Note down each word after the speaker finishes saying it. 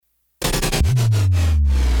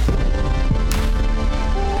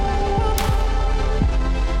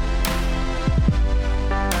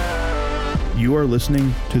You are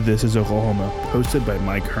listening to This is Oklahoma, hosted by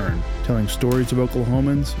Mike Hearn, telling stories of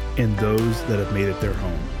Oklahomans and those that have made it their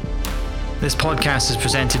home. This podcast is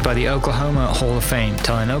presented by the Oklahoma Hall of Fame,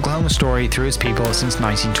 telling Oklahoma story through its people since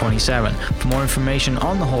 1927. For more information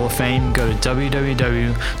on the Hall of Fame, go to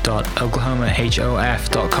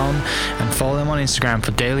www.oklahomahof.com and follow them on Instagram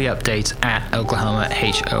for daily updates at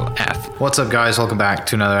oklahomahof. What's up, guys? Welcome back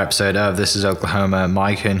to another episode of This is Oklahoma.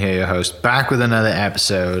 Mike Hearn here, your host, back with another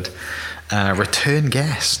episode. Return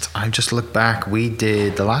guest. I just looked back.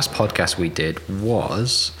 The last podcast we did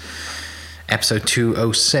was episode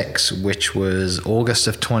 206, which was August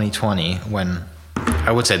of 2020, when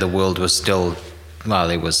I would say the world was still, well,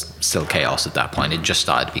 it was still chaos at that point. It just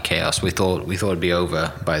started to be chaos. We thought it'd be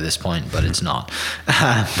over by this point, but it's not.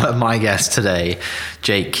 But my guest today,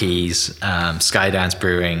 Jake Keys, Skydance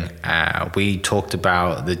Brewing. We talked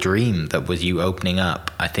about the dream that was you opening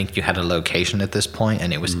up. I think you had a location at this point,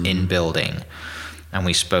 and it was in building. And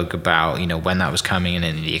we spoke about, when that was coming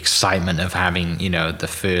and the excitement of having, the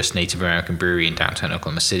first Native American brewery in downtown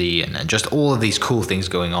Oklahoma City, and just all of these cool things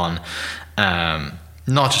going on.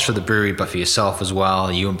 Not just for the brewery, but for yourself as well.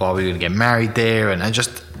 You and Bobby were going to get married there, and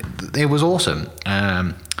it was awesome.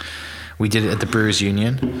 We did it at the Brewers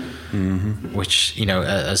Union, which,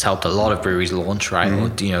 has helped a lot of breweries launch, right?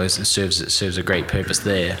 Mm-hmm. Or, it serves a great purpose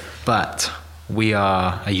there. But we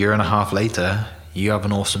are a year and a half later. You have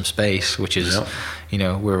an awesome space, which is,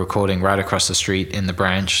 we're recording right across the street in the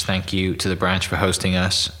Branch. Thank you to the Branch for hosting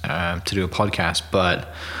us to do a podcast. But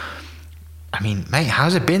mate,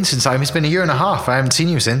 how's it been since? It's been a year and a half. I haven't seen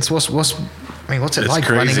you since. What's it like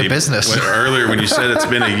crazy. running a business? Earlier when you said it's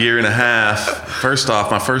been a year and a half, first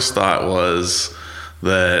off, my first thought was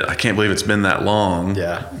that I can't believe it's been that long.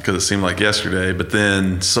 Yeah. Because it seemed like yesterday. But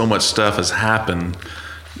then so much stuff has happened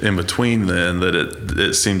in between then that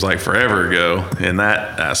it seems like forever ago in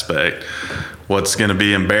that aspect. What's going to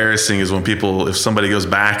be embarrassing is if somebody goes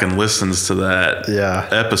back and listens to that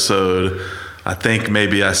episode, I think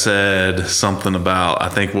maybe I said something about, I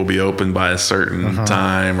think we'll be open by a certain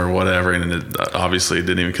time or whatever. And it obviously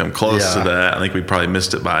didn't even come close to that. I think we probably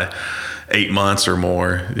missed it by 8 months or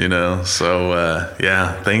more, So,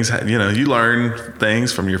 things, you learn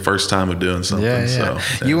things from your first time of doing something. Yeah. So,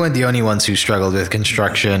 You weren't the only ones who struggled with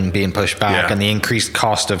construction being pushed back and the increased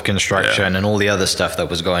cost of construction and all the other stuff that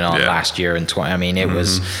was going on last year. And it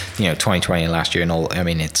was, 2020 last year and all.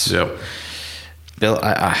 It's built.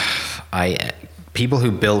 People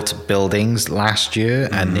who built buildings last year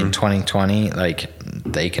and in 2020,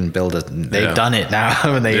 they can build they've done it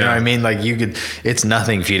now. And you know what I mean? It's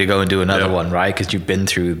nothing for you to go and do another one, right? Because you've been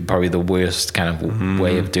through probably the worst kind of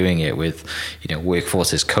way of doing it with,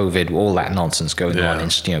 workforces, COVID, all that nonsense going on,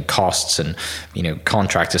 and, costs and,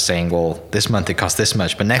 contractors saying, well, this month it costs this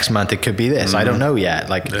much, but next month it could be this. I don't know yet.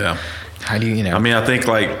 How do you, I think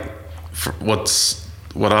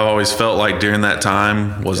what I always felt like during that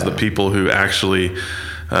time was the people who actually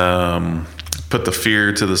put the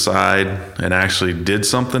fear to the side and actually did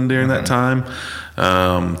something during that time,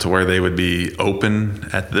 to where they would be open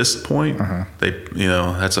at this point.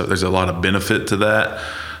 There's a lot of benefit to that.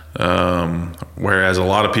 Whereas a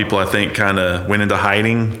lot of people, I think, kind of went into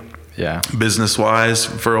hiding. Business wise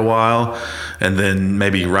for a while, and then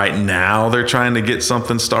maybe right now they're trying to get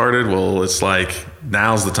something started. Well, it's like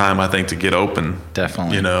now's the time, I think, to get open.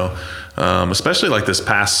 Definitely. Especially like this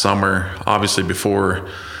past summer, obviously before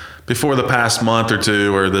the past month or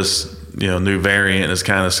two, where this new variant has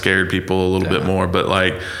kind of scared people a little bit more. But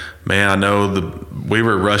man, I know we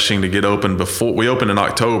were rushing to get open before we opened in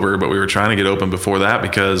October, but we were trying to get open before that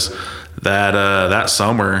because that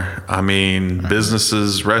summer,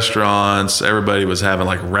 businesses, restaurants, everybody was having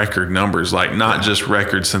record numbers, not just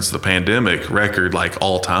record since the pandemic, record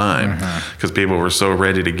all time, because people were so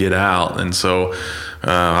ready to get out. And so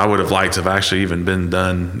I would have liked to have actually even been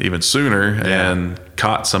done even sooner and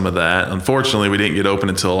caught some of that. Unfortunately, we didn't get open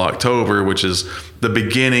until October, which is the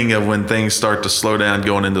beginning of when things start to slow down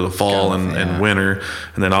going into the fall and winter.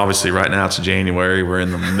 And then obviously right now it's January. We're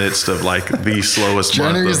in the midst of the slowest month.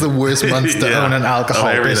 January is the worst month to own an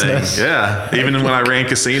alcohol business. Yeah. Even when I ran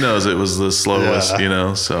casinos, it was the slowest,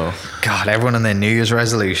 so. God, everyone on their New Year's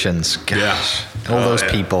resolutions. Gosh. All those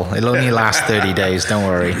people. It'll only last 30 days. Don't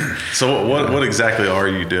worry. So what exactly are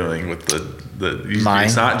you doing with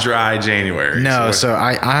it's not dry January? No. So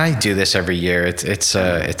I do this every year.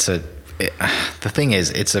 The thing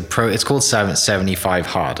is, it's called 75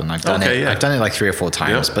 hard, and I've done it. I've done it 3 or 4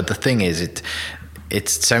 times. But the thing is,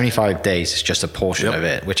 it's 75 days is just a portion of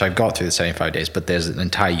it, which I've got through the 75 days, but there's an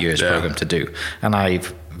entire year's program to do. And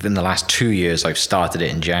in the last 2 years, I've started it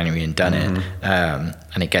in January and done it.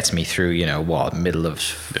 And it gets me through, middle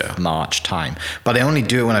of March time. But I only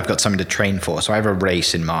do it when I've got something to train for. So I have a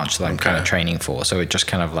race in March that I'm kind of training for. So it just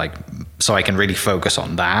kind of like, so I can really focus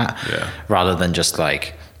on that rather than just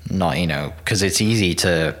like not, because it's easy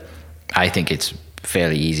to, I think it's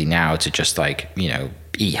fairly easy now to just like,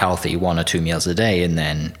 eat healthy 1 or 2 meals a day, and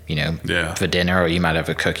then for dinner, or you might have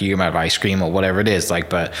a cookie, you might have ice cream or whatever it is, like,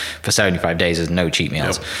 but for 75 days there's no cheat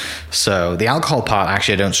meals. So the alcohol part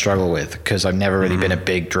actually I don't struggle with, because I've never really been a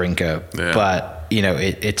big drinker, but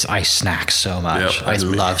it's I snack so much. I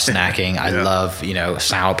love snacking. I love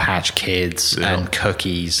Sour Patch Kids and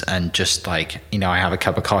cookies, and just like I have a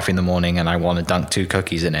cup of coffee in the morning and I want to dunk 2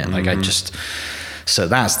 cookies in it. Like so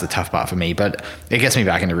that's the tough part for me, but it gets me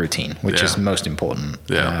back into routine, which is most important.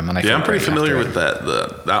 And I'm pretty familiar with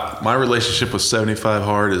that. My relationship with 75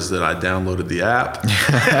 Hard is that I downloaded the app,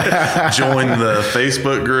 joined the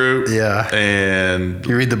Facebook group. And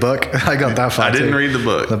you read the book? I got that far. I didn't read the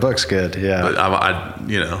book. The book's good. But I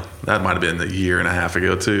that might have been a year and a half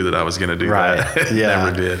ago too that I was going to do that.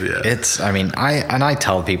 Never did. I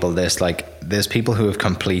tell people this, like, there's people who have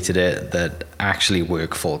completed it that actually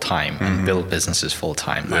work full time and build businesses full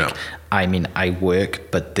time. Like, I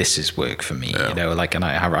work, but this is work for me, and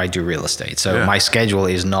I do real estate. So my schedule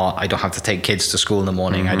is not, I don't have to take kids to school in the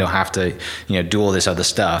morning. I don't have to, do all this other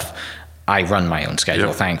stuff. I run my own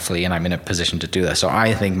schedule, thankfully, and I'm in a position to do that. So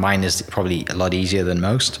I think mine is probably a lot easier than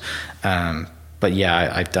most. But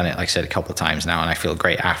I've done it, like I said, a couple of times now, and I feel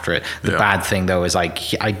great after it. The bad thing though is, like,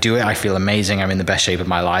 I do it, I feel amazing, I'm in the best shape of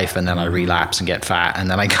my life, and then I relapse and get fat, and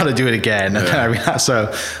then I got to do it again, and then I relapse. So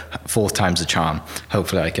 4th time's the charm.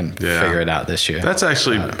 Hopefully I can figure it out this year. That's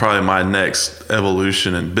actually probably my next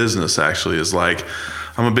evolution in business, actually, is like,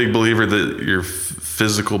 I'm a big believer that your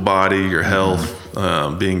physical body, your health,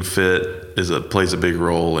 being fit plays a big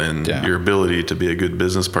role in your ability to be a good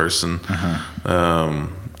business person.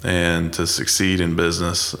 And to succeed in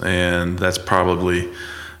business. And that's probably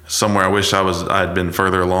somewhere I wish I'd been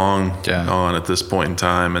further along on at this point in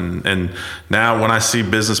time. And now when I see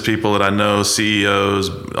business people that I know, CEOs,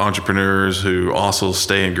 entrepreneurs who also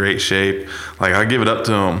stay in great shape, like, I give it up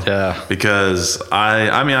to them. Because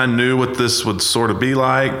I knew what this would sort of be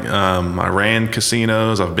like. I ran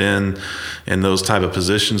casinos. I've been in those type of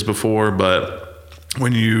positions before, but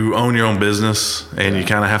when you own your own business and you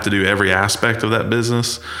kind of have to do every aspect of that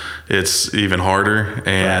business, it's even harder.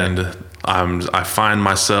 And I find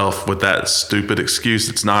myself with that stupid excuse.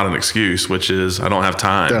 It's not an excuse, which is I don't have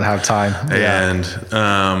time.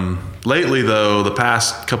 And lately, though, the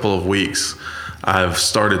past couple of weeks, I've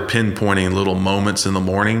started pinpointing little moments in the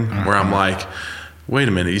morning where I'm like, wait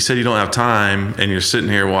a minute, you said you don't have time, and you're sitting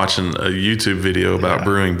here watching a YouTube video about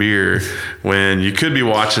brewing beer when you could be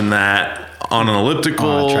watching that on an elliptical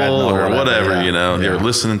or whatever, you're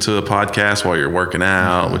listening to a podcast while you're working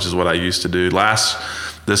out, which is what I used to do.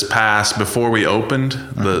 Before we opened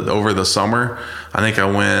over the summer, I think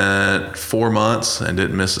I went 4 months and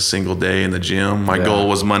didn't miss a single day in the gym. My goal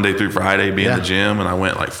was Monday through Friday be in the gym, and I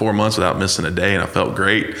went like 4 months without missing a day, and I felt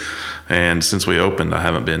great. And since we opened, I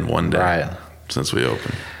haven't been one day since we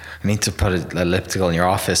opened. You need to put an elliptical in your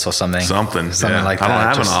office or something. Something like that. I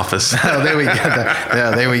don't have an office. Oh, there we go.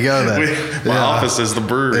 There we go then. My office is the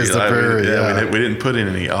brewery. We didn't put in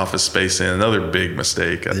any office space in. Another big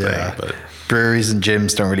mistake, I think. But breweries and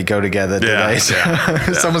gyms don't really go together, do they?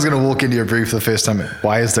 Someone's going to walk into your brewery for the first time.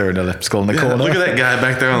 Why is there an elliptical in the corner? Look at that guy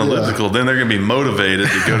back there on the elliptical. Then they're going to be motivated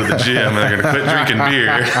to go to the gym, and they're going to quit drinking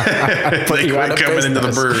beer. They quit coming into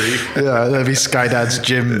the brewery. That'd be Skydance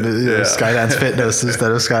Gym, Skydance Fitness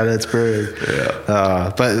instead of Skydance Brewery.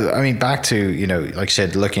 But I mean, back to, like I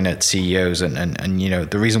said, looking at CEOs and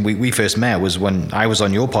the reason we first met was when I was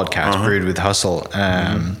on your podcast, Brewed with Hustle.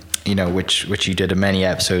 Which you did in many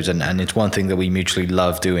episodes, and it's one thing that we mutually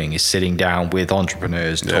love doing is sitting down with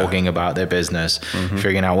entrepreneurs, talking about their business,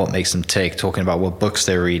 figuring out what makes them tick, talking about what books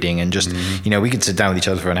they're reading, and just we could sit down with each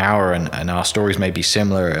other for an hour, and our stories may be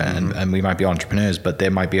similar, and we might be entrepreneurs, but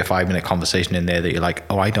there might be a 5-minute conversation in there that you're like,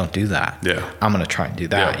 oh, I don't do that. I'm gonna try and do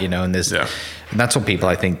that. And there's and that's what people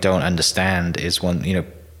I think don't understand is when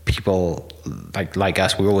people like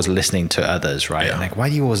us, we're always listening to others, right? Like, why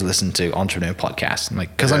do you always listen to entrepreneur podcasts? I'm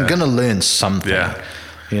like, because I'm gonna learn something.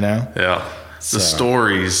 The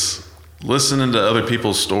stories, listening to other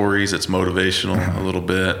people's stories, it's motivational a little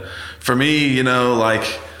bit. For me,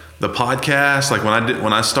 like the podcast, like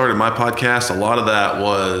when I started my podcast, a lot of that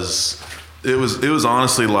was it was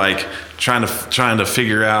honestly like trying to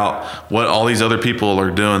figure out what all these other people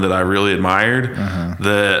are doing that I really admired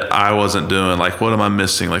that I wasn't doing. Like, what am I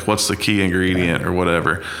missing? Like, what's the key ingredient or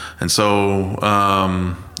whatever? And so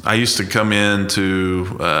I used to come into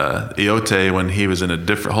Eote when he was in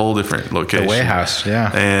a whole different location. The warehouse,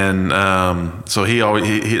 yeah. And so he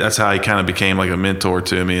that's how he kind of became like a mentor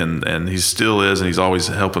to me, and he still is, and he's always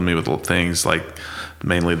helping me with little things like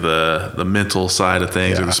mainly the mental side of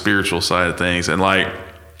things or the spiritual side of things. And like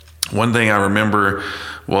one thing I remember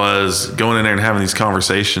was going in there and having these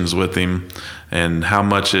conversations with him, and how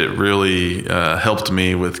much it really helped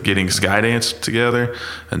me with getting Skydance together.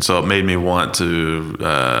 And so it made me want to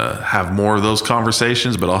have more of those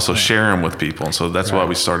conversations, but also share them with people. And so that's why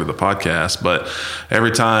we started the podcast. But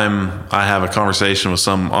every time I have a conversation with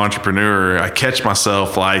some entrepreneur, I catch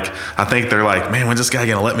myself like, I think they're like, man, when's this guy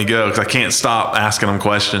gonna let me go? Because I can't stop asking them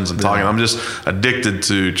questions and talking. I'm just addicted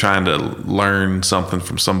to trying to learn something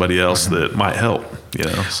from somebody else that might help. You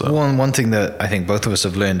know, so one thing that I think both of us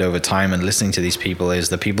have learned over time and listening to these people is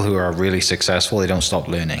the people who are really successful, they don't stop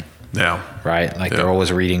learning. Yeah. Right. Like they're always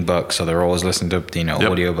reading books, or they're always listening to,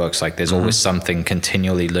 audio books. Like there's always something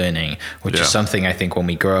continually learning, which is something I think when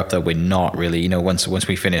we grow up that we're not really, once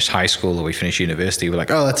we finish high school or we finish university, we're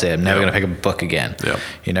like, oh, that's it. I'm never going to pick up a book again. Yeah.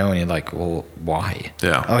 And you're like, well, why?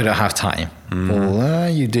 Yeah. Oh, I don't have time. Well,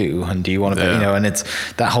 you do. And do you want to, and it's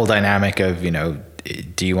that whole dynamic of,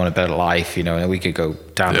 do you want a better life? And we could go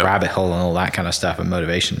down the rabbit hole and all that kind of stuff and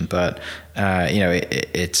motivation. But,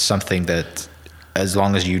 it's something that as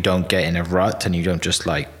long as you don't get in a rut and you don't just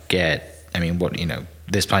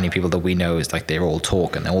there's plenty of people that we know is like they're all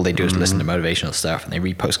talk and all they do is listen to motivational stuff and they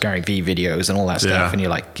repost Gary Vee videos and all that stuff, and you're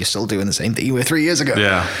like, you're still doing the same thing you were 3 years ago.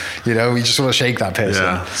 We just want to shake that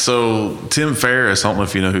person. So Tim Ferriss, I don't know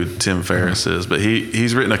if you know who Tim Ferriss is, but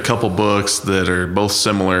he's written a couple books that are both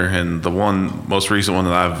similar, and the most recent one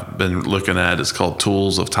that I've been looking at is called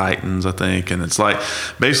Tools of Titans, I think. And it's like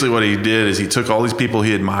basically what he did is he took all these people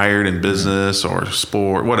he admired in business or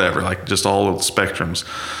sport, whatever, like just all of the spectrums,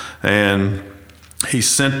 and he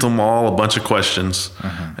sent them all a bunch of questions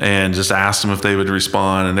and just asked them if they would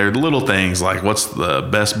respond. And they're little things like, what's the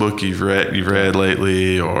best book you've read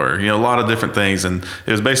lately? Or, a lot of different things. And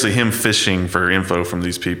it was basically him fishing for info from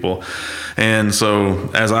these people. And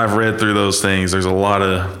so as I've read through those things, there's a lot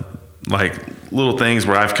of like little things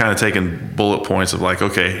where I've kind of taken bullet points of like,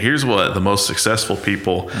 okay, here's what the most successful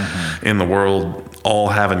people in the world all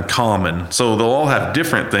have in common. So they'll all have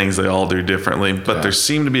different things they all do differently, but there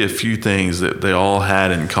seem to be a few things that they all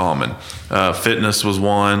had in common. Fitness was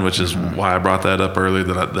one, which is why I brought that up earlier,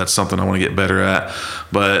 that's something I want to get better at.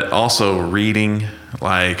 But also reading,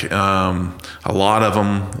 like a lot of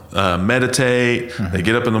them meditate, they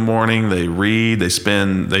get up in the morning, they read,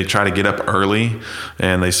 they try to get up early,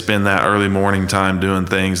 and they spend that early morning time doing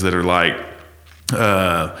things that are like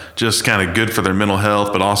just kind of good for their mental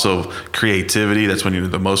health, but also creativity. That's when you're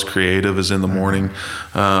the most creative, is in the morning.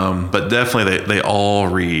 But definitely they all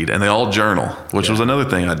read and they all journal, which was another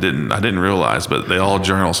thing I didn't realize, but they all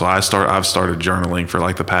journal. So I've started journaling for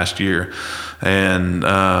like the past year, and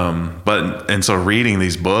so reading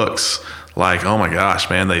these books, like, oh my gosh,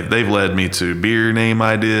 man, they've led me to beer name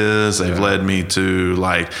ideas. They've led me to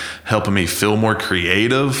like helping me feel more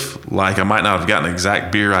creative. Like I might not have gotten an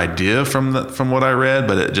exact beer idea from what I read,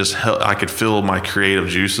 but it just helped. I could feel my creative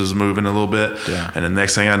juices moving a little bit. And the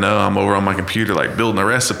next thing I know, I'm over on my computer, like building a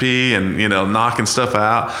recipe and, knocking stuff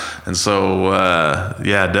out. And so,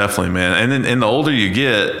 definitely, man. And then the older you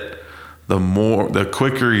get, the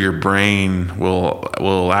quicker your brain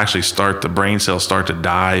will actually the brain cells start to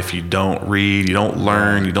die if you don't read, you don't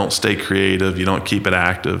learn, you don't stay creative, you don't keep it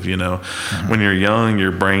active. When you're young,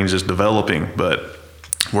 your brain's just developing, but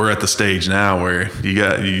we're at the stage now where you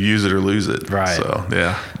use it or lose it. Right. So,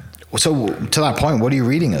 yeah. So to that point, what are you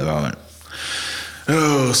reading at the moment?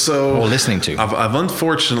 Or listening to? I've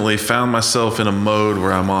unfortunately found myself in a mode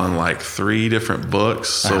where I'm on like 3 different books.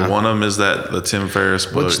 So one of them is the Tim Ferriss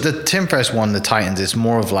book. Which the Tim Ferriss one, The Titans, is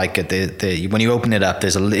more of like when you open it up,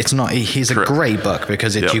 he's a great book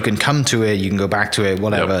because you can come to it, you can go back to it,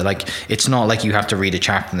 whatever. Like it's not like you have to read a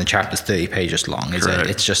chapter and the chapter's 30 pages long.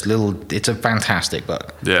 It's just it's a fantastic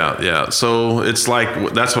book. Yeah. So it's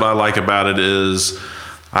like, that's what I like about it is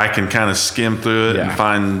I can kind of skim through it and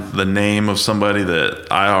find the name of somebody that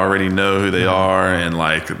I already know who they are, and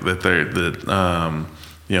like that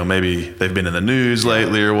maybe they've been in the news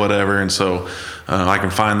lately or whatever. And so I can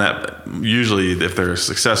find that usually if they're a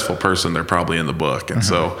successful person, they're probably in the book. And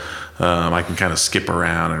so I can kind of skip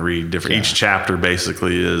around and read different. Each chapter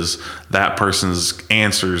basically is that person's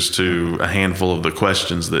answers to a handful of the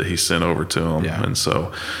questions that he sent over to them. Yeah. And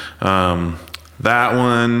so that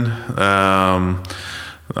one,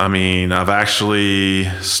 I mean, I've actually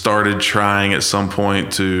started trying at some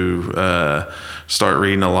point to start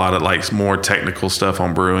reading a lot of like more technical stuff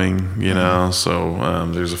on brewing, you know. So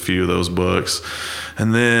there's a few of those books.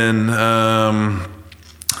 And then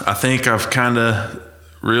I think I've kind of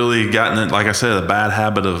really gotten it, like I said, a bad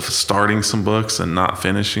habit of starting some books and not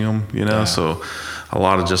finishing them, you know. So a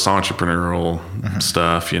lot of just entrepreneurial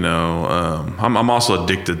stuff, you know. I'm also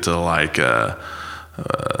addicted to like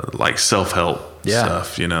self-help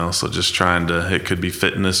stuff, you know. So just trying to, it could be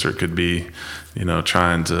fitness or it could be, you know,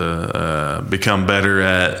 trying to become better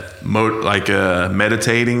at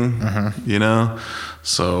meditating, you know.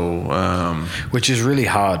 So which is really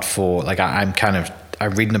hard for like I'm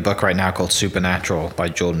reading a book right now called Supernatural by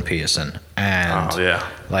Jordan Peterson, and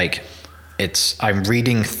like I'm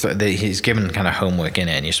reading he's given kind of homework in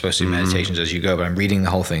it, and you're supposed to do meditations as you go, but I'm reading the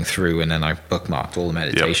whole thing through, and then I bookmarked all the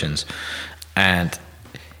meditations, and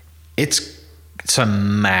it's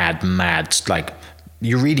some mad like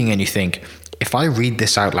you're reading and you think, if I read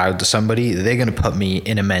this out loud to somebody, they're going to put me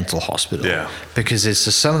in a mental hospital. Yeah. Because it's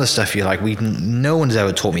just some of the stuff you're like, no one's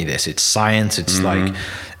ever taught me this. It's science. It's like,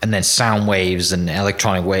 and then sound waves and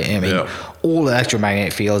electronic waves. I mean, all the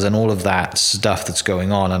electromagnetic fields and all of that stuff that's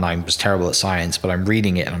going on. And I'm just terrible at science, but I'm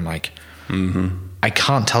reading it and I'm like, I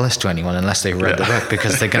can't tell this to anyone unless they've read the book,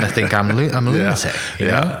 because they're going to think I'm a lunatic. You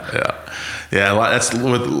know? Yeah. That's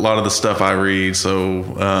with a lot of the stuff I read.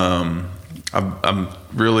 So, I'm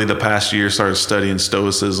really the past year started studying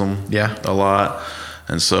Stoicism a lot.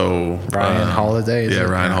 And so Ryan Holiday.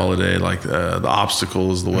 Ryan Holiday, like the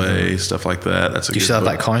obstacle is the way, stuff like that. That's a do you still have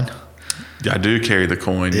that coin? Yeah, I do carry the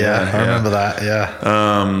coin. I remember that.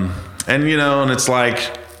 Yeah. And you know, and it's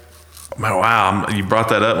like, wow, you brought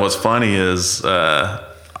that up. What's funny is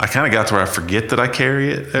I kind of got to where I forget that I carry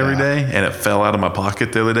it every day, and it fell out of my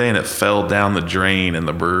pocket the other day, and it fell down the drain in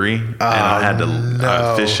the brewery, and I had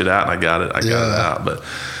to fish it out, and I got it out. But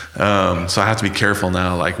so I have to be careful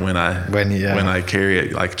now, like when I carry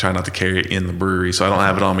it, like try not to carry it in the brewery. So I don't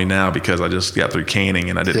have it on me now because I just got through canning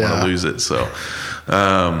and I didn't want to lose it. So,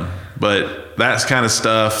 but that's kind of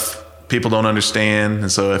stuff people don't understand.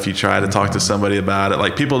 And so if you try to talk to somebody about it,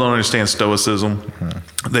 like people don't understand Stoicism,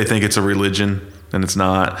 they think it's a religion. And it's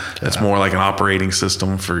not. It's more like an operating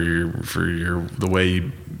system for the way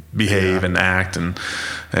you behave and act, and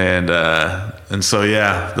so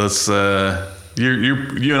that's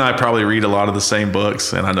you and I probably read a lot of the same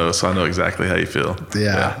books, and I know exactly how you feel.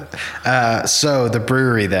 So the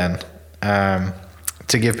brewery then,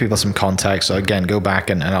 to give people some context. So again, go back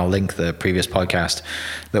and I'll link the previous podcast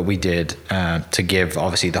that we did to give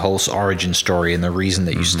obviously the whole origin story and the reason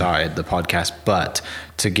that you started the podcast, but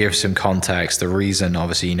to give some context, the reason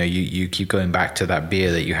obviously, you know, you keep going back to that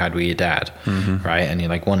beer that you had with your dad, right? And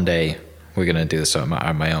you're like, one day we're going to do this at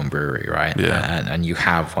my own brewery, right? And you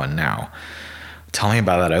have one now. Tell me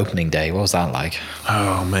about that opening day. What was that like?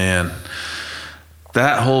 Oh man,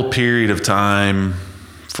 that whole period of time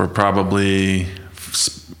for probably,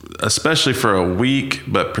 especially for a week,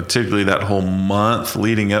 but particularly that whole month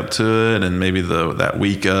leading up to it, and maybe that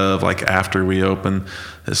week of, like after we opened,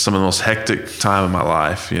 is some of the most hectic time of my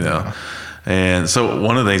life, you know. And so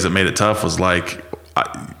one of the things that made it tough was like,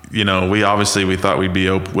 you know, we thought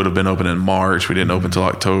would have been open in March. We didn't open until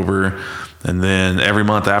October. And then every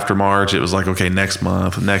month after March, it was like, okay, next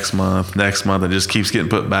month. It just keeps getting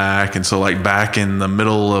put back. And so like back in the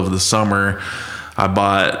middle of the summer, I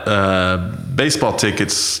bought baseball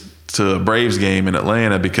tickets to a Braves game in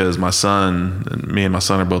Atlanta because me and my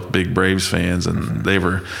son are both big Braves fans, and they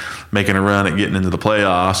were making a run at getting into the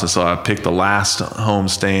playoffs. And so I picked the last home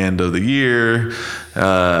stand of the year,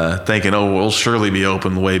 thinking, oh, we'll surely be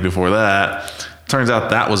open way before that. Turns out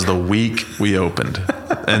that was the week we opened.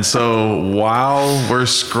 And so while we're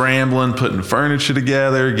scrambling, putting furniture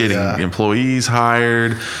together, getting employees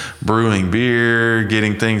hired, brewing beer,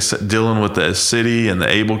 getting things, dealing with the city and the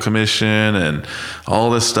Able Commission and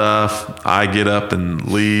all this stuff, I get up and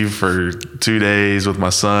leave for 2 days with my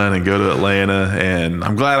son and go to Atlanta. And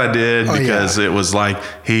I'm glad I did, because it was like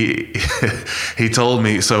he told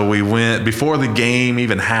me. So we went before the game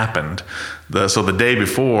even happened. So the day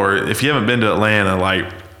before, if you haven't been to Atlanta,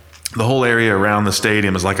 like the whole area around the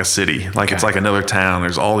stadium is like a city, like it's like another town.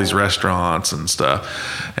 There's all these restaurants and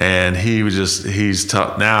stuff. And he's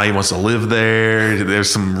tough. Now he wants to live there. There's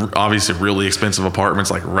some obviously really expensive apartments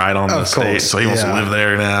like right on the stage. So he wants to live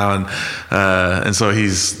there now. And so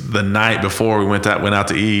the night before we went out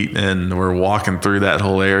to eat, and we're walking through that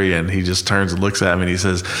whole area, and he just turns and looks at me and he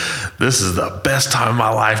says, "This is the best time of my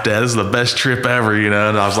life, Dad. This is the best trip ever," And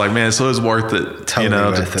I was like, man, so it was worth it,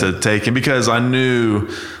 to take him, because I knew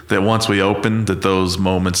that once we opened, that those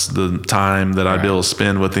moments, the time that I'd be able to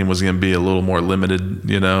spend with him was going to be a little more limited,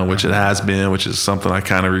 which it has been, which is something I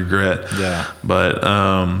kind of regret. Yeah. But,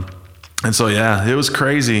 and so, it was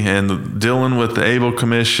crazy. And dealing with the ABLE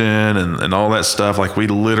Commission and all that stuff, like we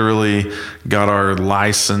literally got our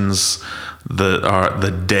license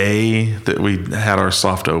the day that we had our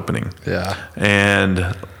soft opening. Yeah.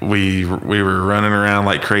 And we were running around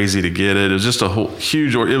like crazy to get it. It was just a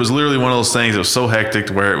huge, it was literally one of those things that was so hectic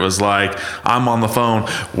where it was like, I'm on the phone,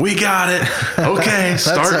 we got it. Okay,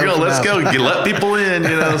 let's go. Let people in,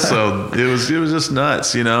 So it was just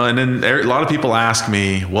nuts, And then a lot of people ask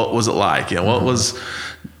me, what was it like? What was,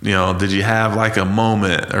 did you have like a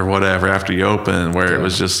moment or whatever after you opened where it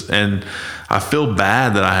was just, and I feel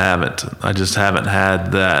bad that I just haven't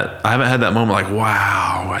had that. I haven't had that moment like,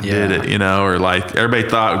 wow, I did it, or like everybody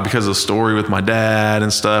thought because of the story with my dad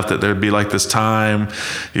and stuff that there'd be like this time,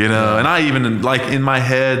 and I even like in my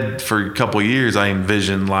head for a couple of years, I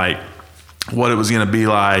envisioned like what it was going to be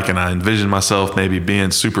like. And I envisioned myself maybe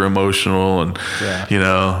being super emotional and,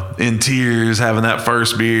 in tears, having that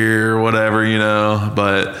first beer or whatever,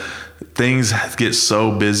 but things get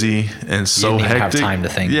so busy and so hectic. Have time to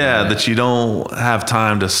think. That you don't have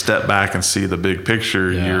time to step back and see the big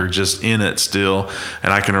picture. You're just in it still.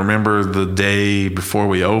 And I can remember the day before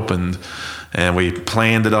we opened, and we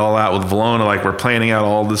planned it all out with Valona. Like we're planning out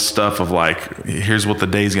all this stuff of like, here's what the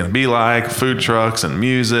day's going to be like, food trucks and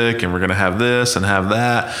music, and we're going to have this and have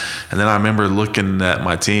that. And then I remember looking at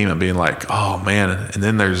my team and being like, oh man. And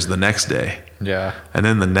then there's the next day. Yeah. And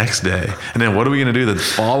then the next day. And then what are we going to do the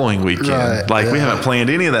following weekend? We haven't planned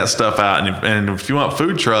any of that stuff out. And if you want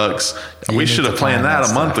food trucks, we should have planned that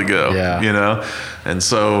a month ago, And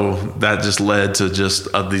so that just led to just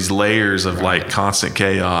these layers of like constant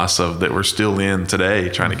chaos that we're still in today,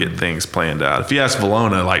 trying to get things planned out. If you ask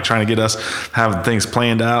Valona, like trying to get us having things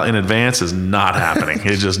planned out in advance is not happening.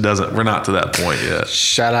 It just doesn't, we're not to that point yet.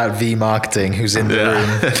 Shout out V Marketing, who's in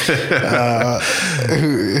the room,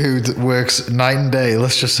 who works night and day.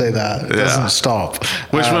 Let's just say that. It doesn't stop.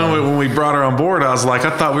 Which when we brought her on board, I was like,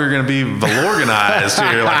 I thought we were going to be Valorganized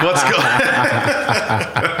here. Like, what's going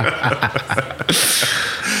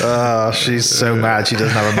she's so mad she doesn't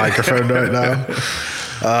have a microphone right now.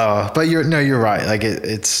 But you're right. Like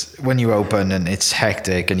it's when you open and it's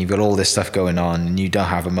hectic and you've got all this stuff going on and you don't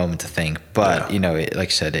have a moment to think. But like I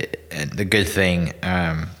said, the good thing,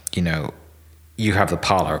 you have the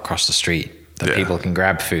parlor across the street that people can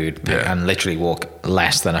grab food and literally walk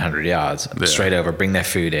less than 100 yards straight over, bring their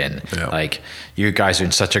food in. Like you guys are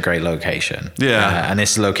in such a great location. And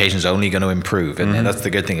this location is only going to improve. And that's the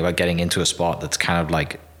good thing about getting into a spot that's kind of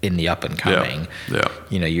like in the up and coming.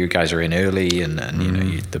 You guys are in early and I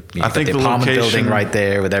think the apartment building right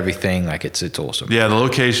there with everything. Like it's awesome. The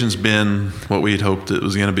location's been what we'd hoped it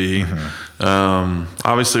was going to be.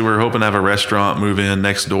 Obviously we're hoping to have a restaurant move in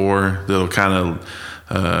next door that'll kind of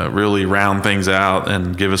really round things out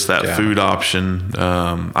and give us that food option.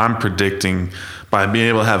 I'm predicting by being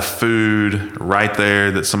able to have food right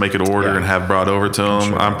there that somebody could order and have brought over to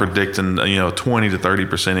them, I'm predicting 20 to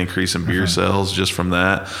 30% increase in beer sales just from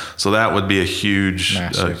that. So that would be a huge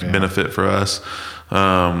benefit for us.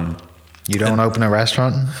 You don't open a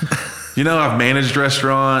restaurant? I've managed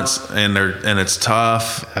restaurants and it's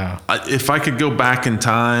tough. If I could go back in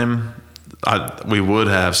time, we would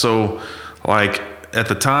have. So like at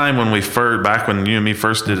the time when back when you and me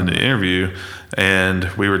first did an interview and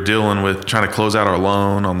we were dealing with trying to close out our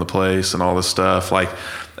loan on the place and all this stuff, like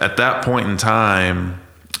at that point in time,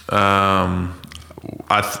 we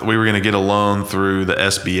were going to get a loan through the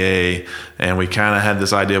SBA, and we kind of had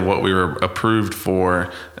this idea of what we were approved for,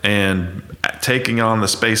 and taking on the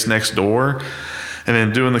space next door and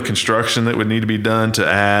then doing the construction that would need to be done to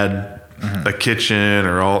add a kitchen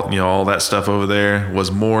or all that stuff over there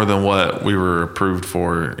was more than what we were approved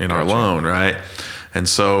for in our loan, right? And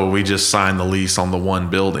so we just signed the lease on the one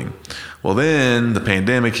building. Well, then the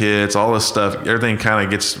pandemic hits, all this stuff, everything kind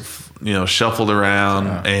of gets shuffled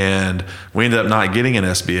around, and we ended up not getting an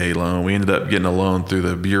SBA loan. We ended up getting a loan through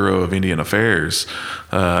the Bureau of Indian Affairs,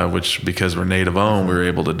 which because we're native owned, we were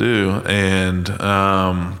able to do. And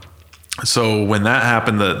So when that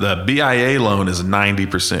happened, the BIA loan is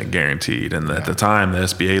 90% guaranteed, and at the time the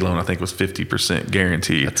SBA loan I think was 50%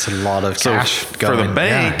 guaranteed. That's a lot of cash for the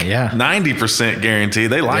bank. 90% guaranteed.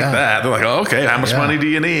 They like that. They're like, oh, okay, how much money do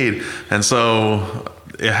you need? And so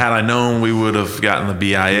had I known we would have gotten the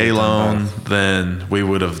BIA loan, then we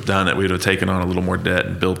would have done it. We would have taken on a little more debt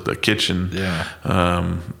and built the kitchen. So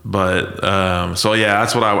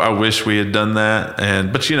that's what I wish we had done that.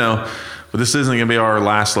 But this isn't going to be our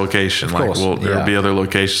last location. Of course. There'll be other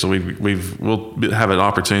locations. So we'll have an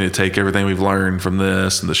opportunity to take everything we've learned from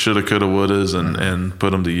this and the shoulda, coulda, wouldas and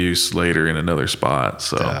put them to use later in another spot.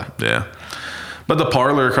 So But the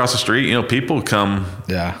parlor across the street, people come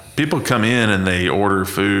in and they order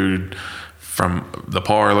food from the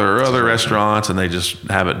parlor or other restaurants, and they just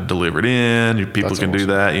have it delivered in. People can do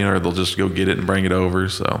that, or they'll just go get it and bring it over.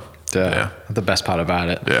 So the best part about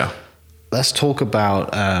it. Yeah. Let's talk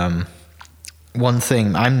about one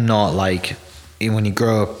thing. I'm not like, when you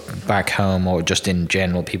grow up back home or just in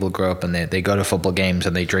general, people grow up and they go to football games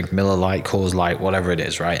and they drink Miller Lite, Coors Light, whatever it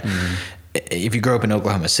is, right? Mm-hmm. If you grow up in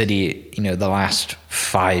Oklahoma City, the last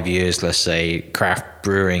 5 years, let's say, craft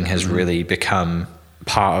brewing has really become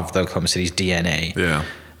part of the Oklahoma City's DNA. Yeah.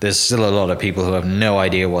 There's still a lot of people who have no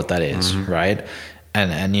idea what that is, right?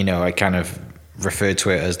 And I kind of refer to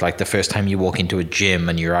it as like the first time you walk into a gym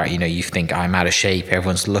and you're out, you think I'm out of shape.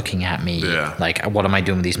 Everyone's looking at me. Yeah. Like, what am I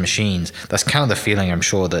doing with these machines? That's kind of the feeling I'm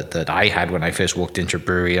sure that I had when I first walked into a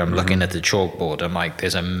brewery. I'm looking at the chalkboard. I'm like,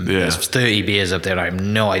 there's 30 beers up there. I have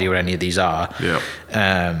no idea what any of these are.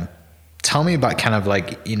 Yeah. Tell me about kind of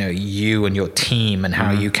like, you and your team and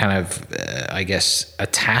how you kind of, I guess,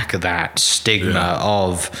 attack that stigma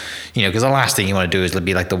of, because the last thing you want to do is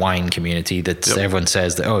be like the wine community that everyone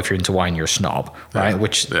says that, if you're into wine, you're a snob, right?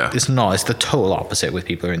 Which it's not. It's the total opposite with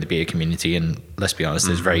people who are in the beer community. And let's be honest,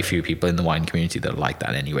 there's very few people in the wine community that are like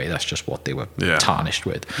that anyway. That's just what they were tarnished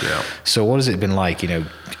with. Yeah. So what has it been like,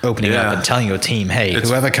 opening up and telling your team, hey,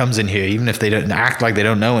 whoever comes in here, even if they don't act like they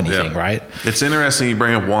don't know anything, right? It's interesting you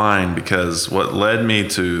bring up wine, because what led me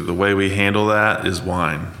to the way we handle that is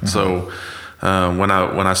wine. Mm-hmm. So when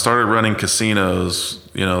I started running casinos,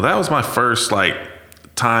 that was my first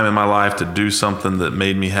time in my life to do something that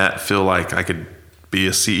made me feel like I could be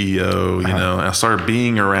a CEO. And I started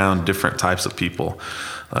being around different types of people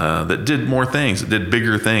that did more things, that did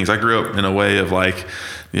bigger things. I grew up in a way of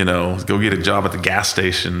go get a job at the gas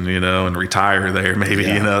station, and retire there maybe.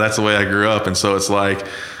 That's the way I grew up. And so it's like,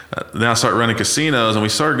 then I started running casinos, and we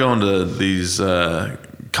started going to these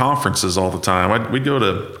conferences all the time. We'd go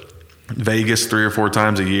to Vegas 3 or 4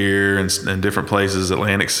 times a year, and different places,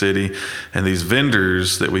 Atlantic City, and these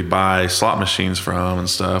vendors that we buy slot machines from and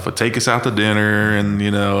stuff would take us out to dinner and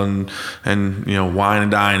wine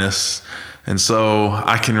and dine us. And so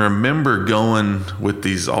I can remember going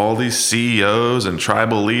with all these CEOs and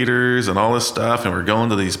tribal leaders and all this stuff, and we're going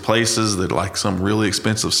to these places that like some really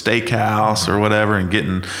expensive steakhouse or whatever, and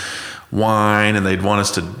getting wine, and they'd want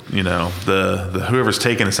us to, the whoever's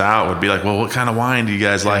taking us out would be like, well, what kind of wine do you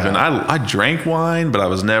guys like? And I drank wine, but I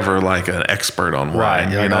was never like an expert on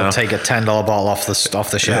wine. Right, I'll take a $10 bottle off the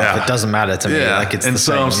shelf. Yeah. It doesn't matter to me. Like, it's and the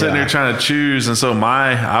so same. I'm sitting there trying to choose, and so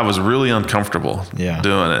I was really uncomfortable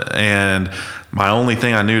doing it, and my only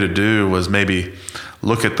thing I knew to do was maybe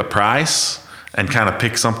look at the price and kind of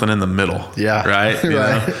pick something in the middle. Yeah. Right. You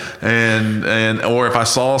know? And, or if I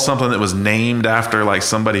saw something that was named after like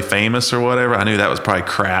somebody famous or whatever, I knew that was probably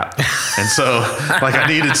crap. And so like I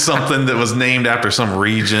needed something that was named after some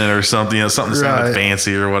region or something, something that sounded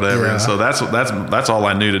fancy or whatever. Yeah. And so that's all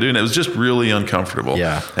I knew to do. And it was just really uncomfortable.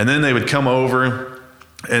 Yeah. And then they would come over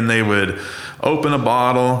and they would open a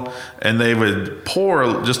bottle and they would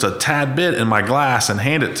pour just a tad bit in my glass and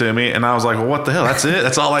hand it to me. And I was like, well, what the hell? That's it?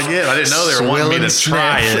 That's all I get? I didn't know they were wanting me to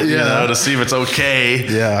try it, to see if it's okay.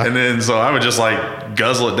 Yeah. And then, so I would just like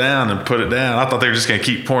guzzle it down and put it down. I thought they were just going to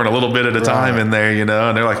keep pouring a little bit at a time in there, and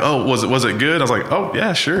they're like, oh, was it good? I was like, oh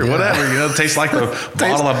yeah, sure. Whatever. It tastes like the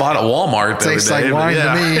bottle I bought at Walmart. Tastes like wine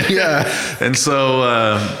to me. Yeah. And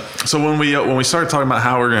so, so when we started talking about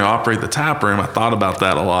how we're going to operate the tap room, I thought about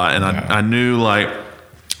that a lot, and I knew like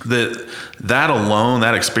that alone,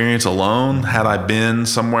 that experience alone, had I been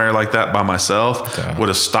somewhere like that by myself, would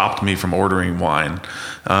have stopped me from ordering wine,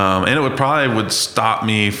 and it would stop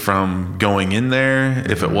me from going in there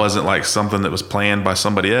if it wasn't like something that was planned by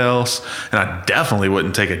somebody else, and I definitely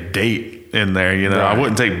wouldn't take a date in there. I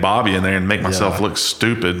wouldn't take Bobby in there and make myself look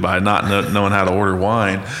stupid by not knowing how to order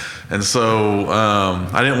wine. And so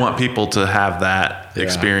I didn't want people to have that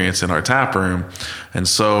experience in our tap room. And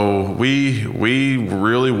so we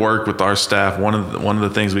really work with our staff. One of the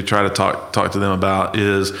things we try to talk to them about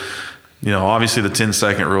is obviously the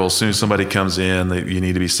 10-second rule, as soon as somebody comes in, you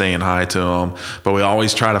need to be saying hi to them. But we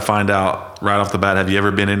always try to find out right off the bat, have you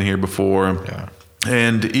ever been in here before? Yeah.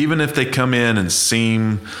 And even if they come in and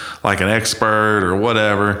seem like an expert or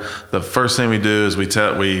whatever, the first thing we do is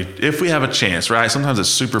if we have a chance, right? Sometimes it's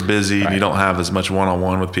super busy and you don't have as much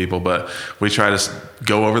one-on-one with people, but we try to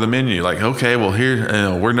go over the menu. Like, okay, well here,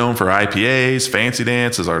 we're known for IPAs. Fancy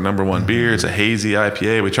Dance is our number one beer. It's a hazy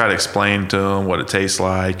IPA. We try to explain to them what it tastes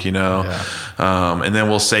like, and then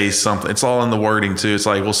we'll say something. It's all in the wording too. It's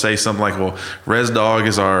like, we'll say something like, well, Res Dog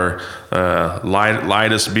is our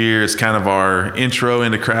lightest beer. It's kind of our intro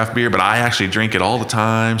into craft beer, but I actually drink it all the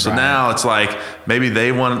time. So now it's like, maybe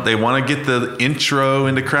they want to get the intro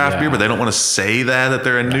into craft beer, but they don't want to say that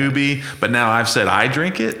they're a newbie. But now I've said I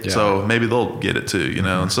drink it, so maybe they'll get it too,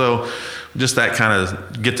 And so just that kind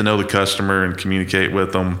of get to know the customer and communicate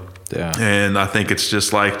with them. Yeah. And I think it's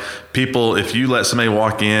just like people, if you let somebody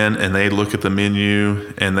walk in and they look at the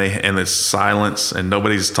menu and it's silence and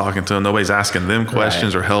nobody's talking to them, nobody's asking them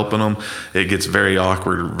questions or helping them, it gets very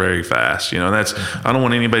awkward very fast. And that's, I don't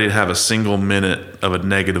want anybody to have a single minute of a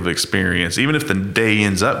negative experience. Even if the day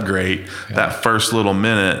ends up great, that first little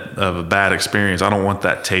minute of a bad experience, I don't want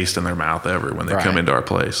that taste in their mouth ever when they come into our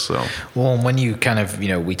place. So, well, when you kind of,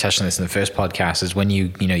 we touched on this in the first podcast, is when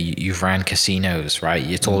you've ran casinos, right?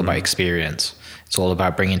 It's all about experience. It's all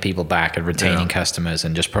about bringing people back and retaining customers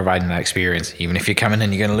and just providing that experience. Even if you're coming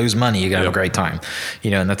in, you're going to lose money, you're going to have a great time,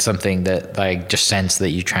 and that's something that just sense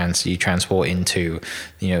that you transport into,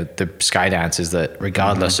 the Skydance, is that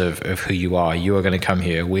regardless of who you are going to come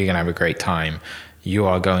here, we're going to have a great time. You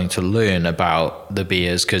are going to learn about the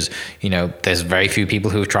beers because, there's very few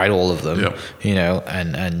people who have tried all of them,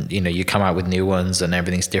 and you come out with new ones and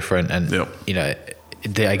everything's different. And,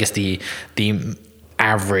 I guess the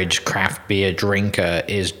average craft beer drinker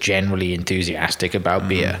is generally enthusiastic about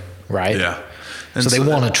beer, right? Yeah. And so they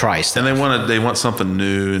want to try stuff. And they want something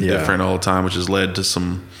new and different all the time, which has led to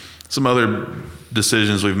some other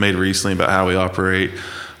decisions we've made recently about how we operate.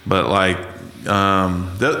 But the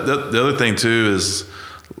other thing too is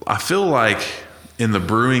I feel like in the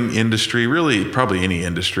brewing industry, really probably any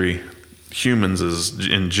industry, humans is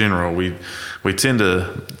in general, we tend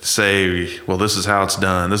to say, well, this is how it's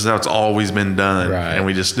done. This is how it's always been done. Right. And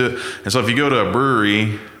we just do it. And so if you go to a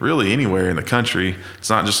brewery, really anywhere in the country, it's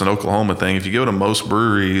not just an Oklahoma thing. If you go to most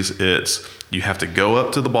breweries, you have to go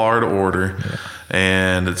up to the bar to order. Yeah.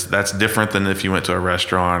 And that's different than if you went to a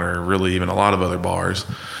restaurant or really even a lot of other bars.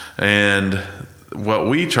 And what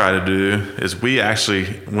we try to do is we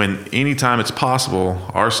actually, anytime it's possible,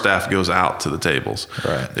 our staff goes out to the tables.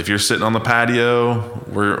 Right. If you're sitting on the patio,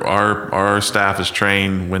 our staff is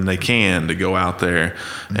trained when they can to go out there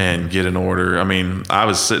and get an order. I mean, I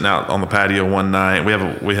was sitting out on the patio one night.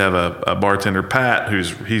 We have a bartender, Pat,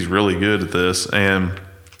 he's really good at this, and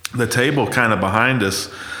the table kind of behind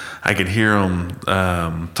us, I could hear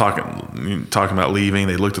them talking about leaving.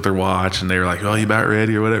 They looked at their watch and they were like, "Oh, you about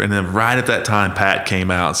ready?" or whatever. And then right at that time, Pat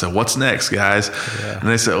came out and said, "What's next, guys?" Yeah. And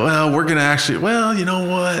they said, "Well, we're gonna actually. Well, you know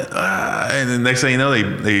what?" And then next thing you know,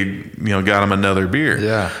 they got them another beer.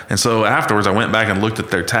 Yeah. And so afterwards, I went back and looked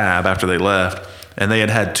at their tab after they left, and they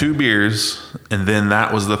had 2 beers, and then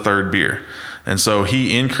that was the 3rd beer. And so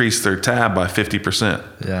he increased their tab by 50%.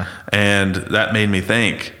 Yeah. And that made me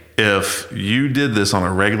think, if you did this on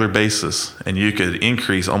a regular basis and you could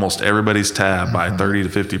increase almost everybody's tab by 30 to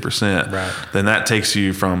 50%, then that takes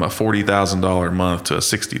you from a $40,000 a month to a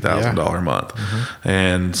 $60,000 a month. Mm-hmm.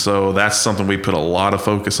 And so that's something we put a lot of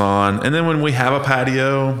focus on. And then when we have a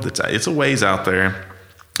patio, it's a ways out there.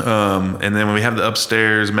 And then when we have the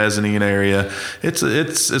upstairs mezzanine area, it's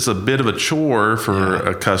a bit of a chore for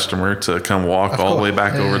a customer to come walk all the way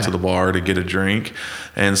back over to the bar to get a drink.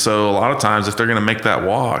 And so a lot of times if they're going to make that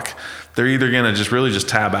walk, they're either going to just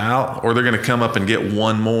tab out, or they're going to come up and get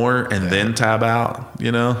one more and then tab out,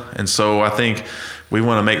 And so I think we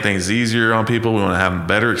want to make things easier on people. We want to have a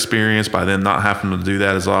better experience by them not having to do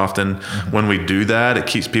that as often. Mm-hmm. When we do that, it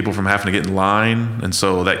keeps people from having to get in line. And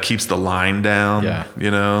so that keeps the line down,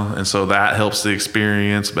 and so that helps the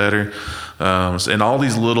experience better. And all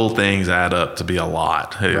these little things add up to be a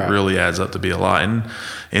lot. It really adds up to be a lot. And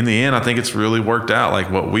in the end, I think it's really worked out. Like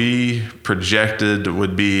what we projected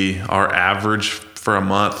would be our average for a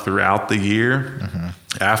month throughout the year. Mm-hmm.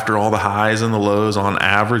 After all the highs and the lows, on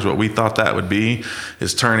average, what we thought that would be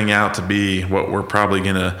is turning out to be what we're probably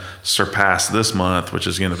going to surpass this month, which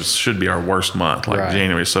should be our worst month,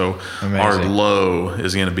 January. So our low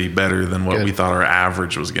is going to be better than what we thought our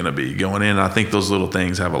average was going to be going in. And I think those little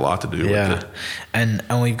things have a lot to do with it. And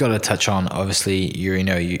we've got to touch on, obviously,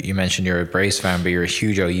 you mentioned you're a Braves fan, but you're a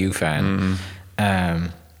huge OU fan. Mm-hmm.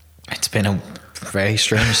 It's been a very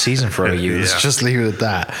strange season for OU. Let's just leave it at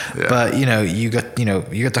that. Yeah. But you got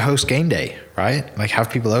to host game day, right? Like have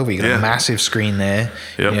people over. You got a massive screen there.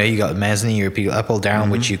 Yep. You got the mezzanine, your people up or down,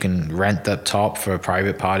 which you can rent up top for a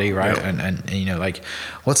private party, right? Yep. And like,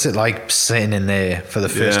 what's it like sitting in there for the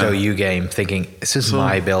first OU game, thinking this is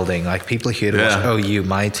my building? Like people are here to watch OU,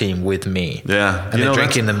 my team, with me. Yeah, and they're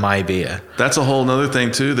drinking my beer. That's a whole nother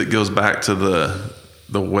thing too that goes back to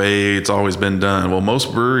the way it's always been done. Well,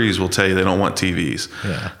 most breweries will tell you they don't want TVs.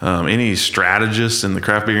 Yeah. Any strategist in the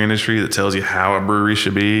craft beer industry that tells you how a brewery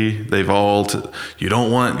should be, they've all you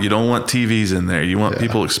don't want TVs in there. You want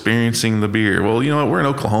people experiencing the beer. Well, you know what? We're in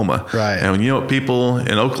Oklahoma, right? And you know what? People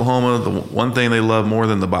in Oklahoma, the one thing they love more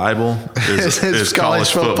than the Bible is college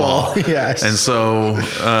football. Yes. And so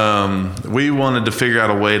we wanted to figure out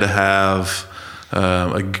a way to have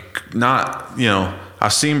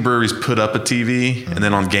I've seen breweries put up a TV and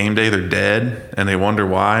then on game day they're dead and they wonder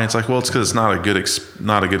why. It's like, well, it's because it's not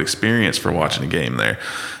a good experience for watching a game there.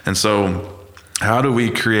 And so, how do we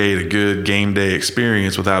create a good game day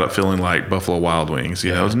experience without it feeling like Buffalo Wild Wings? You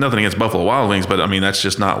know, there's nothing against Buffalo Wild Wings, but I mean that's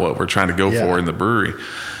just not what we're trying to go for in the brewery.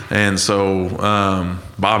 And so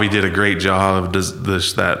Bobby did a great job of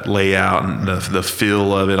that layout and the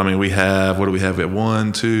feel of it. I mean, we have 5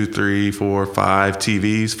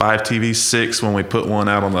 TVs, 6 when we put one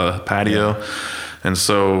out on the patio. Yeah.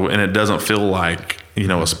 And it doesn't feel like,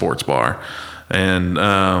 a sports bar. And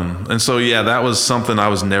so, that was something I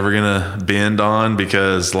was never going to bend on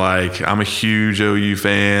because I'm a huge OU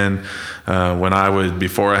fan.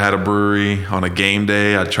 Before I had a brewery on a game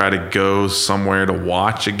day, I'd try to go somewhere to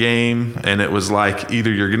watch a game. And it was like, either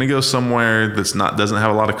you're going to go somewhere doesn't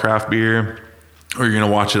have a lot of craft beer, or you're going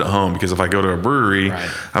to watch it at home. Because if I go to a brewery,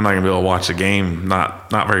 I'm not going to be able to watch a game, not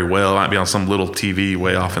very well. I might be on some little TV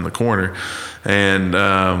way off in the corner. And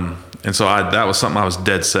so that was something I was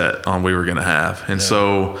dead set on we were going to have. And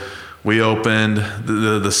so we opened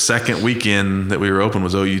the second weekend that we were open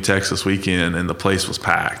was OU Texas weekend, and the place was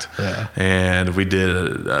packed. Yeah. And we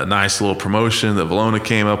did a nice little promotion that Valona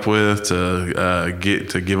came up with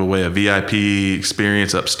to give away a VIP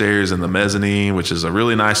experience upstairs in the mezzanine, which is a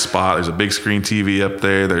really nice spot. There's a big screen TV up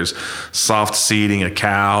there. There's soft seating, a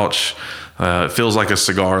couch. It feels like a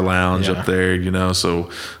cigar lounge up there, So.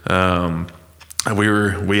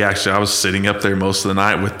 I was sitting up there most of the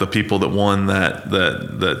night with the people that won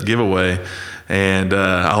that giveaway. And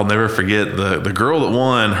I'll never forget the girl that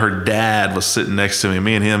won, her dad was sitting next to me.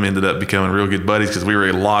 Me and him ended up becoming real good buddies because we were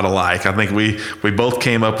a lot alike. I think we both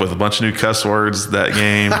came up with a bunch of new cuss words that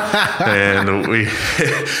game.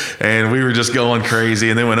 and we were just going crazy.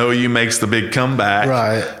 And then when OU makes the big comeback,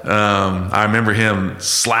 I remember him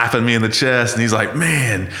slapping me in the chest. And he's like,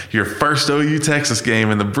 man, your first OU Texas game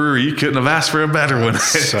in the brewery, you couldn't have asked for a better one.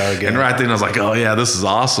 So good. And right then I was like, oh yeah, this is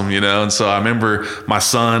awesome, And so I remember my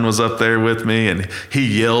son was up there with me. And he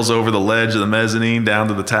yells over the ledge of the mezzanine down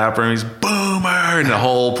to the tap room. He's Boomer, and the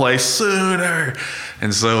whole place Sooner.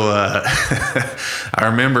 And so I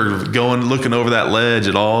remember looking over that ledge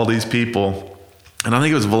at all these people. And I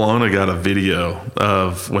think it was Valona got a video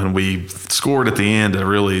of when we scored at the end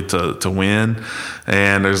to win.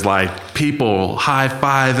 And there's people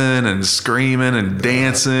high-fiving and screaming and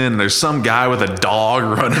dancing. And there's some guy with a dog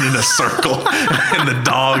running in a circle. And the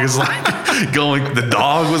dog is the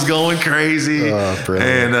dog was going crazy. Oh,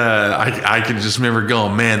 brilliant. And I could just remember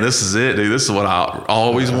going, man, this is it, dude. This is what I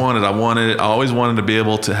always wanted. I always wanted to be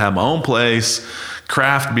able to have my own place,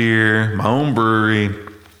 craft beer, my own brewery,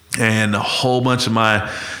 and a whole bunch of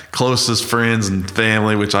my closest friends and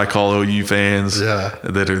family, which I call OU fans,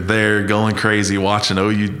 that are there going crazy watching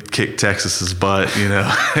OU kick Texas's butt,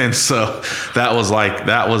 And so that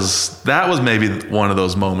was maybe one of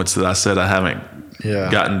those moments that I said I haven't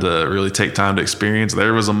gotten to really take time to experience.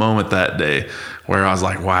 There was a moment that day where I was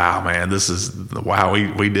like, wow, man,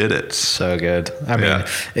 we did it. So good. I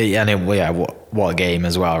mean, what a game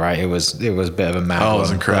as well, right? It was a bit of a mad one. Oh, it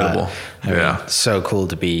was incredible. So cool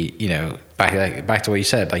to be, back to what you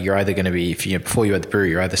said, you're either going to be, before you had the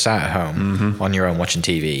brewery, you're either sat at home on your own watching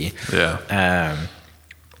TV. Yeah.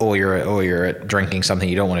 Or you're drinking something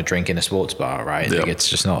you don't want to drink in a sports bar, right? Yep. It's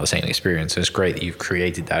just not the same experience. So it's great that you've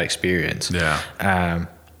created that experience. Yeah.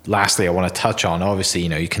 Lastly, I want to touch on, obviously,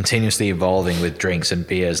 you're continuously evolving with drinks and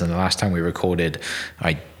beers. And the last time we recorded,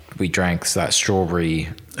 we drank that strawberry.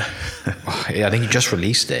 I think you just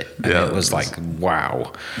released it. And it was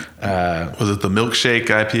wow. Was it the milkshake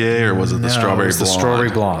IPA or was it the strawberry blonde? It was the strawberry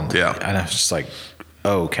blonde. Yeah. And I was just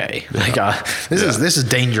okay. This is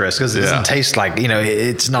dangerous because it doesn't taste like,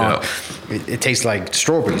 it's not. it tastes like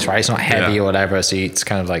strawberries, right? It's not heavy or whatever. So it's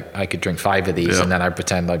kind of like I could drink 5 of these and then I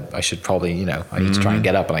pretend like I should probably, I need to try and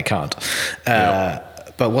get up and I can't.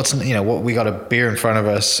 But what's, what we got a beer in front of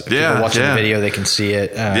us. If people watching the video, they can see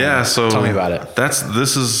it. So tell me about it.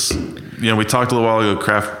 This is, we talked a little while ago,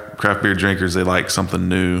 craft beer drinkers, they like something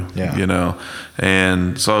new,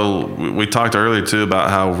 and so we talked earlier too about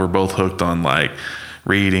how we're both hooked on like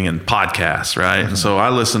reading and podcasts, right? And so I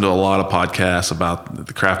listen to a lot of podcasts about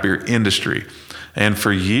the craft beer industry. And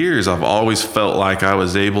for years, I've always felt like I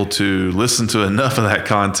was able to listen to enough of that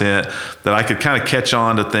content that I could kind of catch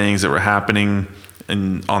on to things that were happening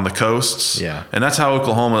on the coasts. Yeah. And that's how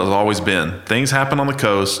Oklahoma has always been. Things happen on the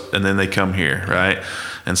coast and then they come here, right?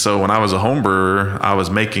 And so when I was a home brewer, I was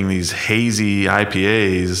making these hazy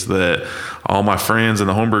IPAs that all my friends in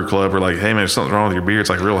the homebrew club were like, hey man, there's something wrong with your beer. It's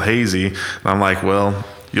like real hazy. And I'm like, well,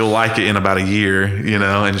 you'll like it in about a year,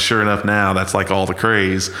 and sure enough now that's like all the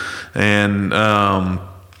craze. And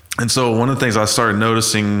so one of the things I started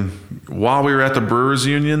noticing while we were at the Brewers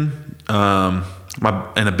Union,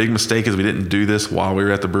 and a big mistake is we didn't do this while we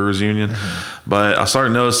were at the Brewers Union, but I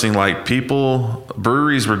started noticing like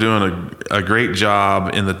breweries were doing a great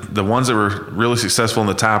job in the ones that were really successful in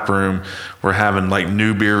the tap room were having like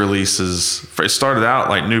new beer releases. It started out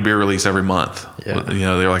like new beer release every month. Yeah. They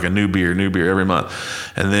were like a new beer every month.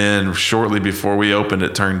 And then shortly before we opened,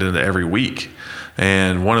 it turned into every week.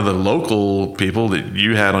 And one of the local people that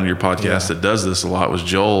you had on your podcast that does this a lot was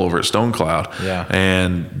Joel over at Stone Cloud. Yeah.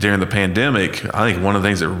 And during the pandemic, I think one of the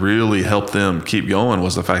things that really helped them keep going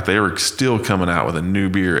was the fact they were still coming out with a new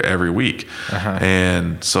beer every week.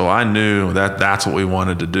 And so I knew that that's what we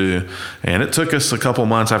wanted to do. And it took us a couple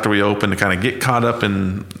months after we opened to kind of get caught up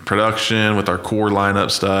in production with our core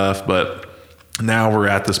lineup stuff. But now we're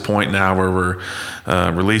at this point now where we're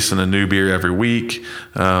releasing a new beer every week.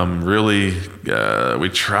 We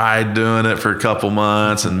tried doing it for a couple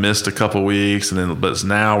months and missed a couple weeks, but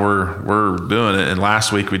now we're doing it. And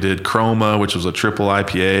last week we did Chroma, which was a triple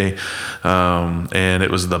IPA, and it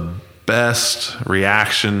was the best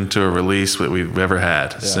reaction to a release that we've ever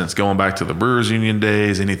had since going back to the Brewers Union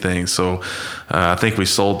days, anything. So I think we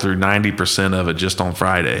sold through 90% of it just on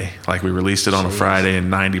Friday. Like we released it on a Friday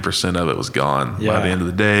and 90% of it was gone by the end of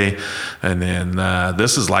the day. And then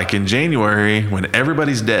this is like in January when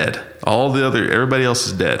everybody's dead. Everybody else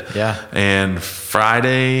is dead. Yeah. And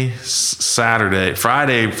Friday,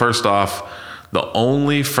 first off, the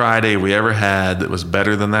only Friday we ever had that was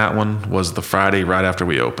better than that one was the Friday right after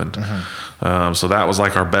we opened. So that was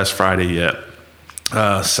like our best Friday yet.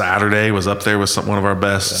 Saturday was up there with one of our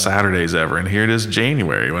best Saturdays ever. And here it is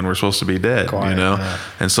January when we're supposed to be dead,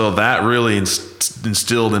 And so that really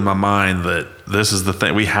instilled in my mind that this is the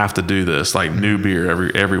thing. We have to do this, like new beer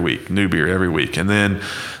every week, new beer every week. And then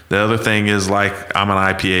the other thing is like, I'm an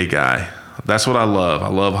IPA guy. That's what I love. I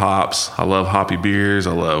love hops. I love hoppy beers.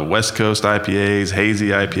 I love West Coast IPAs, hazy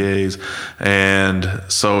IPAs. And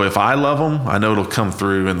so if I love them, I know it'll come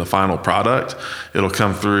through in the final product. It'll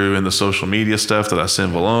come through in the social media stuff that I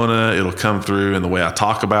send Valona. It'll come through in the way I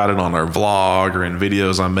talk about it on our vlog or in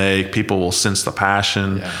videos I make. People will sense the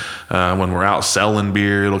passion. When we're out selling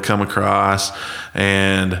beer, it'll come across.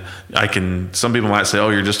 And some people might say, oh,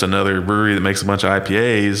 you're just another brewery that makes a bunch of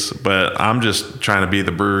IPAs, but I'm just trying to be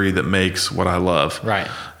the brewery that makes what I love. Right.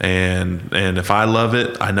 And if I love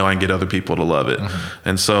it, I know I can get other people to love it.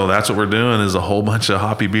 And so that's what we're doing is a whole bunch of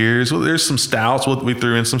hoppy beers. Well, there's some stouts. We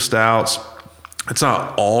threw in some stouts. It's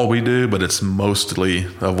not all we do, but it's mostly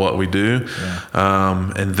of what we do.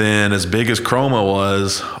 And then as big as Chroma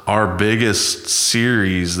was, our biggest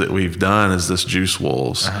series that we've done is this Juice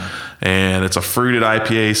Wolves. And it's a fruited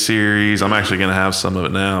IPA series. I'm actually going to have some of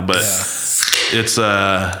it now, but it's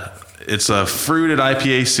a fruited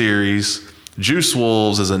IPA series. Juice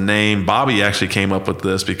Wolves is a name. Bobby actually came up with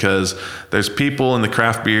this because there's people in the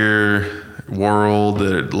craft beer world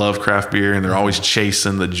that love craft beer and they're always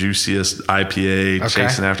chasing the juiciest IPA,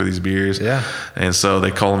 chasing after these beers. And so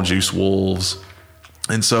they call them Juice Wolves.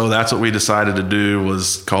 And so that's what we decided to do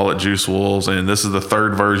was call it Juice Wolves. And this is the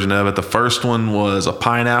third version of it. The first one was a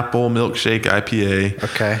pineapple milkshake IPA.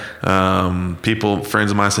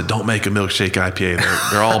 Friends of mine said, don't make a milkshake IPA.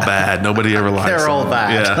 They're all bad. Nobody ever likes them. They're all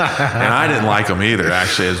bad. And I didn't like them either,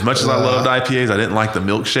 actually. As much as I loved IPAs, I didn't like the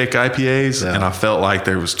milkshake IPAs. And I felt like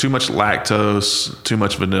there was too much lactose, too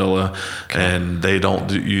much vanilla, and they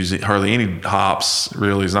don't use hardly any hops,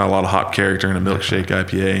 really. There's not a lot of hop character in a milkshake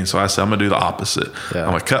IPA. And so I said, I'm going to do the opposite. I'm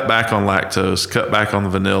going to cut back on lactose, cut back on the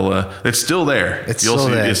vanilla. It's still there. It's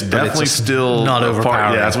definitely still not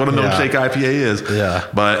overpowering. That's what a milkshake IPA is.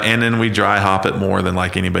 And then we dry hop it more than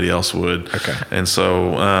like anybody else would. And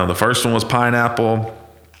so the first one was pineapple.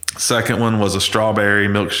 Second one was a strawberry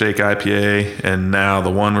milkshake IPA, and now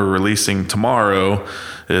the one we're releasing tomorrow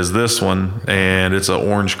is this one, and it's an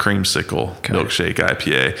orange creamsicle milkshake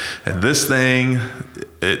IPA. And this thing,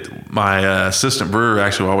 my assistant brewer,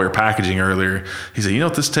 actually, while we were packaging earlier, he said, "You know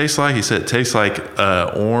what this tastes like?" He said, "It tastes like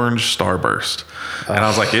orange Starburst." And I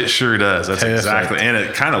was like, "It sure does." That's Perfect. exactly, and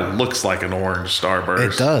it kind of looks like an orange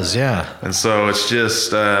Starburst. It does, yeah. And so it's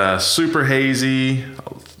just super hazy,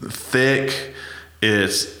 thick.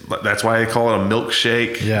 That's why they call it a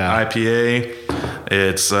milkshake IPA.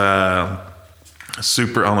 It's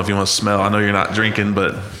super. I don't know if you want to smell. I know you're not drinking,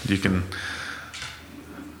 but you can.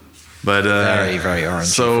 But very, very orangey.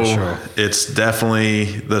 So for sure. it's definitely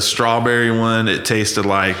the strawberry one. It tasted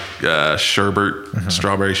like sherbet,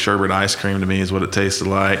 strawberry sherbet ice cream to me is what it tasted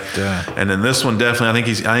like. Yeah. And then this one definitely, I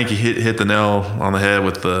think he hit the nail on the head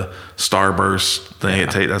with the Starburst thing.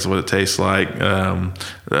 Yeah. That's what it tastes like.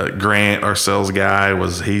 Grant, our sales guy,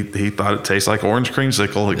 he thought it tastes like orange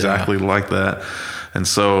creamsicle, exactly like that. And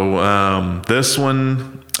so this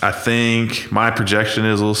one, I think my projection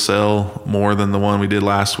is it'll sell more than the one we did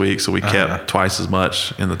last week. So we kept twice as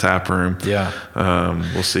much in the tap room. Yeah.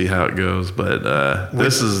 We'll see how it goes. But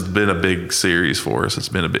this has been a big series for us. It's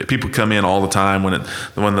been a big. People come in all the time when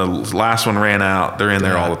the last one ran out. They're in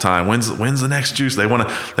there all the time. When's the next juice? They want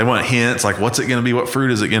hints like what's it going to be? What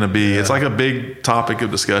fruit is it going to be? Yeah. It's like a big topic of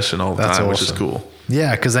discussion all the time, which is cool.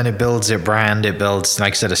 Yeah, because then it builds your brand. It builds,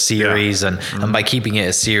 like I said, a series, and by keeping it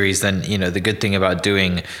a series, then the good thing about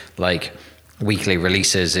doing like weekly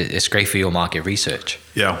releases, it's great for your market research.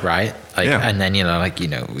 Yeah. Right. And then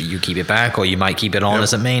you keep it back, or you might keep it on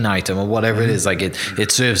as a main item, or whatever it is. Like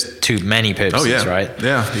it serves to many purposes. Right.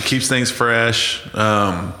 Yeah, it keeps things fresh.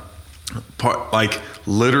 Like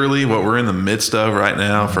literally, what we're in the midst of right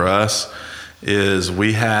now for us is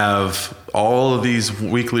we have all of these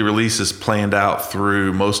weekly releases planned out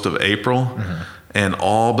through most of April, and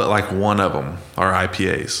all but like one of them are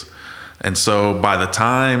IPAs. And so by the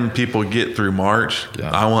time people get through March,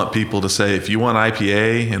 I want people to say, if you want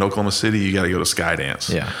IPA in Oklahoma City, you got to go to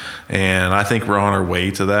Skydance. Yeah. And I think we're on our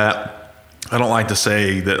way to that. I don't like to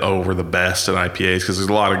say that, we're the best at IPAs, because there's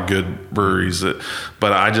a lot of good breweries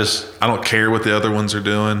but I don't care what the other ones are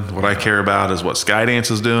doing. What I care about is what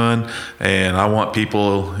Skydance is doing. And I want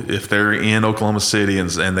people, if they're in Oklahoma City and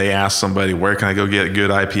they ask somebody, where can I go get a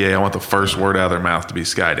good IPA? I want the first word out of their mouth to be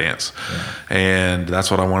Skydance. Yeah. And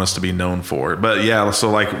that's what I want us to be known for. But yeah, so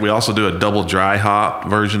like we also do a double dry hop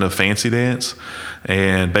version of Fancy Dance.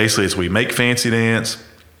 And basically we make Fancy Dance,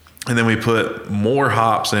 and then we put more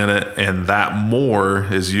hops in it, and that more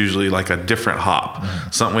is usually like a different hop,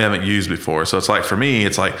 something we haven't used before. So it's like, for me,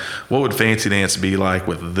 it's like, what would Fancy Dance be like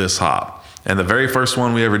with this hop? And the very first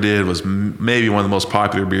one we ever did was maybe one of the most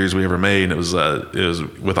popular beers we ever made, and it was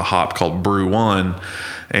with a hop called Brew One.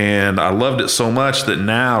 And I loved it so much that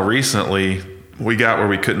now recently we got where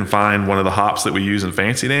we couldn't find one of the hops that we use in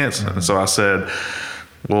Fancy Dance. And so I said,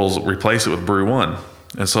 we'll replace it with Brew One.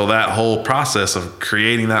 And so that whole process of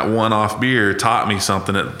creating that one-off beer taught me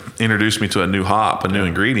something that introduced me to a new hop, a new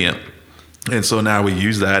ingredient. And so now we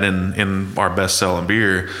use that in our best-selling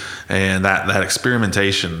beer, and that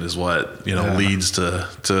experimentation is what leads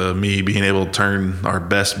to me being able to turn our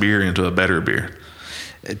best beer into a better beer.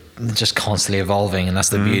 It's just constantly evolving, and that's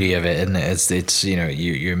the beauty of it, isn't it? It's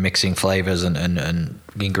you're mixing flavors and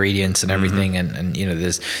ingredients and everything, and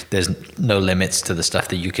there's no limits to the stuff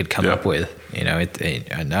that you could come up with. And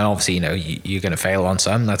obviously you're going to fail on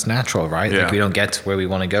some. That's natural, right? Like we don't get to where we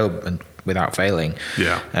want to go without failing.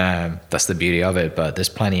 That's the beauty of it. But there's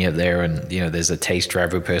plenty of there, and there's a taste for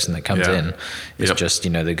every person that comes in. It's just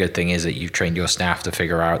the good thing is that you've trained your staff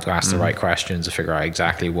to ask the right questions, to figure out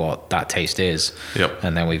exactly what that taste is.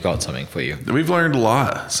 And then we've got something for you. We've learned a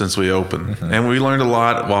lot since we opened, and we learned a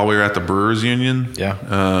lot while we were at the Brewers Union.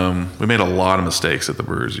 We made a lot of mistakes at the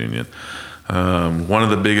Brewers Union. One of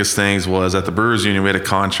the biggest things was at the Brewers Union, we had a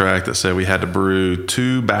contract that said we had to brew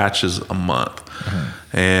 2 batches a month.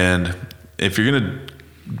 And if you're going to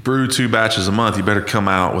brew 2 batches a month, you better come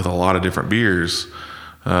out with a lot of different beers.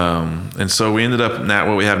 And so we ended up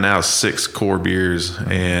what we have now is 6 core beers,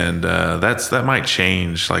 and that might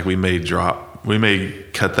change. Like we may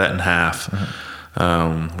cut that in half.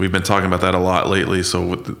 We've been talking about that a lot lately.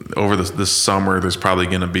 So over this summer, there's probably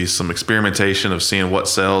going to be some experimentation of seeing what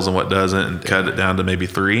sells and what doesn't, and cut it down to maybe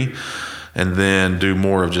 3, and then do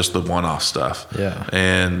more of just the one-off stuff.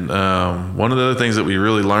 And one of the other things that we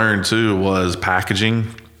really learned too was packaging.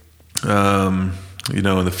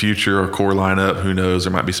 In the future, our core lineup, who knows,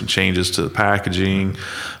 there might be some changes to the packaging,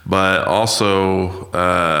 but also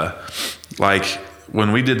like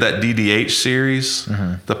when we did that DDH series,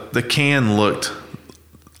 the can looked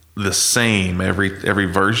the same every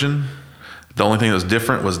version. The only thing that was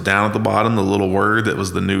different was down at the bottom, the little word that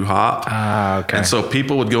was the new hop. Okay. And so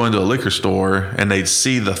people would go into a liquor store and they'd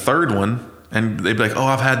see the third one and they'd be like, oh,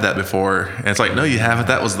 I've had that before. And it's like, no, you haven't.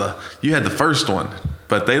 You had the first one.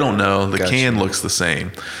 But they don't know. The can looks the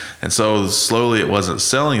same. And so slowly it wasn't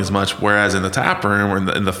selling as much. Whereas in the tap room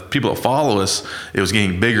or in the people that follow us, it was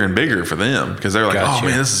getting bigger and bigger for them because they're like, oh,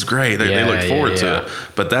 man, this is great. They look forward to it.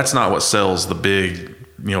 But that's not what sells the big,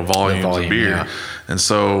 volumes of beer. Yeah. And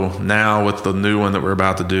so now with the new one that we're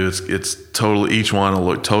about to do, it's totally, each one will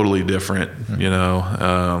look totally different,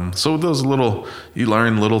 So those you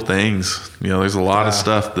learn little things, there's a lot of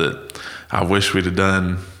stuff that I wish we'd have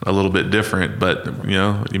done a little bit different, but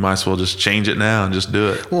you might as well just change it now and just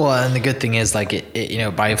do it. Well, and the good thing is like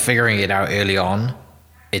by figuring it out early on,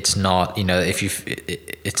 it's not,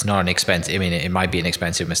 it's not an expensive, I mean, it might be an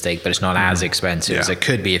expensive mistake, but it's not as expensive as it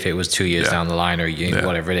could be if it was 2 years down the line or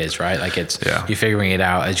whatever it is, right? Like you're figuring it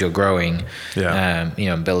out as you're growing,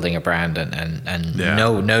 building a brand and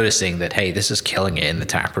noticing that, hey, this is killing it in the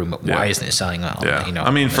tap room. Why isn't it selling on,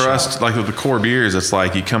 I mean, for us, like with the core beers, it's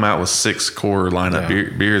like you come out with 6 core lineup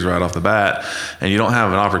beers right off the bat, and you don't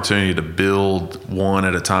have an opportunity to build one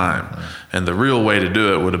at a time. And the real way to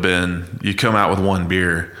do it would have been you come out with one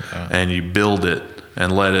beer and you build it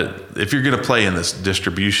and let it, if you're going to play in this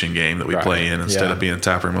distribution game that we play in instead of being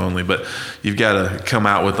tap room only, but you've got to come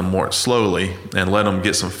out with them more slowly and let them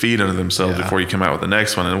get some feet under themselves before you come out with the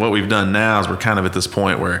next one. And what we've done now is we're kind of at this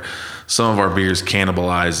point where some of our beers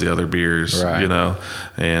cannibalize the other beers,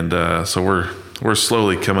 and so we're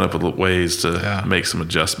slowly coming up with ways to make some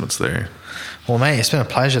adjustments there. Well, mate, it's been a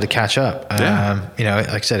pleasure to catch up. Like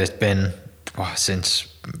I said, it's been since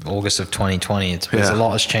August of 2020. It's a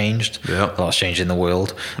lot has changed. A lot has changed in the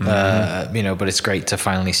world. But it's great to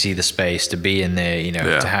finally see the space, to be in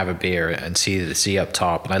there. To have a beer and see up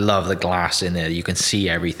top. And I love the glass in there. You can see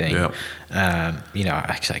everything.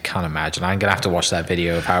 I can't imagine. I'm gonna have to watch that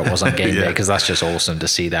video of how it was on game day because that's just awesome to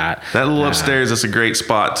see that. That little upstairs, that's a great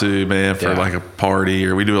spot too, man, for like a party,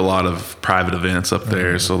 or we do a lot of private events up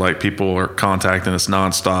there. So like people are contacting us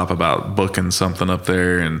nonstop about booking something up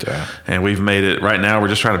there, and we've made it right now. We're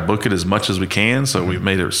just trying to book it as much as we can. So we've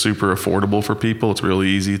made it super affordable for people. It's really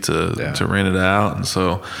easy to rent it out, and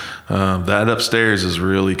so. That upstairs is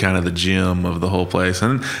really kind of the gem of the whole place.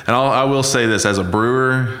 And I will say this, as a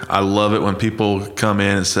brewer, I love it when people come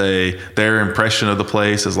in and say their impression of the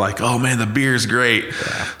place is like, oh man, the beer's great.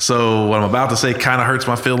 Yeah. So what I'm about to say kind of hurts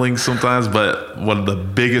my feelings sometimes, but one of the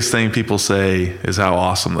biggest thing people say is how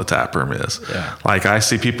awesome the tap room is. Yeah. Like I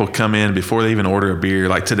see people come in before they even order a beer.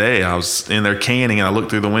 Like today I was in there canning and I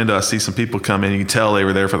looked through the window, I see some people come in, you can tell they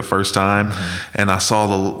were there for the first time. And I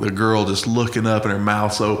saw the girl just looking up and her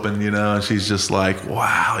mouth's open, and she's just like,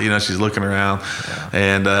 wow, she's looking around.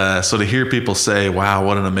 And so to hear people say, wow,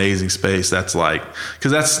 what an amazing space, that's like,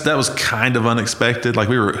 because that was kind of unexpected. Like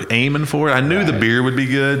we were aiming for it. I knew the beer would be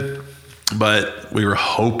good, but we were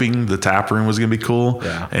hoping the tap room was going to be cool.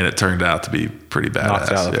 Yeah. And it turned out to be pretty badass.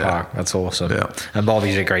 Knocked out of the park. That's awesome. Yeah. And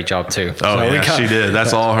Bobby did a great job too. Oh, she did.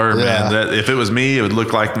 That's all her, man. That, if it was me, it would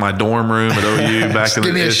look like my dorm room at OU back in the day.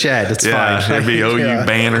 Give me a shed. It's fine. There'd be OU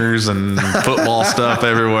banners and football stuff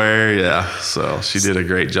everywhere. Yeah. So she did a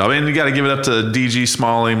great job. And you got to give it up to DG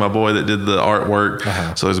Smalling, my boy that did the artwork.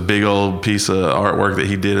 So there's a big old piece of artwork that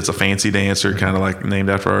he did. It's a Fancy Dancer, kind of like named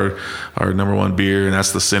after our number one beer. And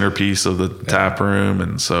that's the centerpiece of the tap room.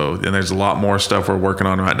 And there's a lot more stuff we're working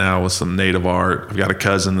on right now with some native art. I've got a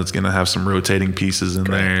cousin that's going to have some rotating pieces in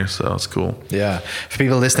there, so it's cool. Yeah. For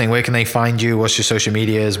people listening, where can they find you? What's your social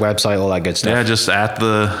medias, website, all that good stuff? Yeah, just at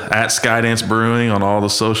Skydance Brewing on all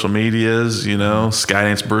the social medias.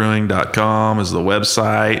 Skydancebrewing.com is the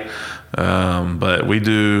website. But we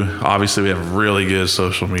have really good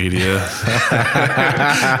social media.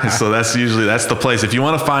 So that's the place. If you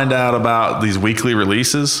want to find out about these weekly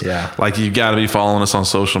releases, like you got to be following us on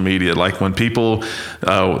social media. Like when people,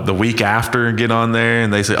 the week after get on there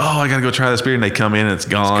and they say, oh, I got to go try this beer, and they come in and it's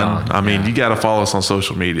gone. I mean, you got to follow us on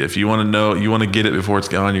social media. If you want to know, you want to get it before it's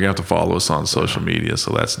gone, you're going to have to follow us on social media.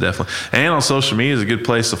 So that's definitely, and on social media is a good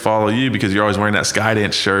place to follow you because you're always wearing that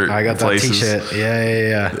Skydance shirt. I got that t-shirt.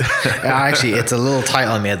 Yeah. Actually, it's a little tight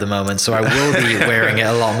on me at the moment, so I will be wearing it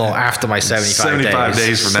a lot more after my 75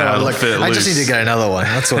 days from now. I just need to get another one.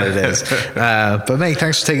 That's what it is. But mate,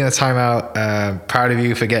 thanks for taking the time out. Proud of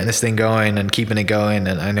you for getting this thing going and keeping it going.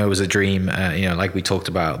 And I know it was a dream, like we talked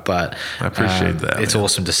about. But I appreciate that. It's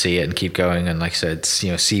awesome to see it and keep going. And like I said,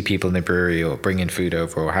 see people in the brewery or bringing food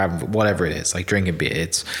over or having whatever it is, like drinking beer.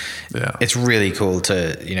 It's really cool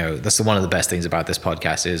to that's one of the best things about this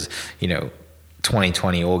podcast is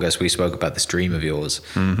 2020 August, we spoke about this dream of yours,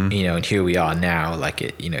 you know, and here we are now. Like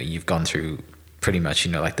it, you know, you've gone through pretty much,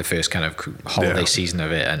 you know, like the first kind of holiday season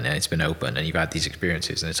of it, and it's been open, and you've had these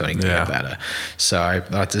experiences, and it's only going to get better. So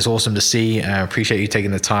it's awesome to see. I appreciate you taking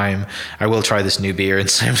the time. I will try this new beer in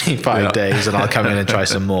 75 days, and I'll come in and try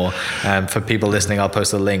some more. For people listening, I'll post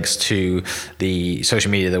the links to the social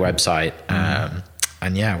media, the website.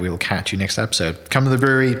 And yeah, we will catch you next episode. Come to the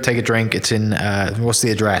brewery, take a drink. It's in, what's the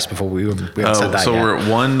address before we haven't said that so yet. we're at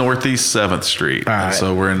 1 Northeast 7th Street. Right.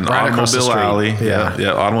 So we're in Right Automobile Alley.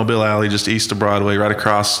 Yeah, Automobile Alley, just east of Broadway, right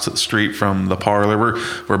across the street from the Parlor.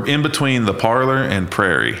 We're in between the Parlor and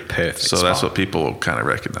Prairie. Perfect. So that's what people kind of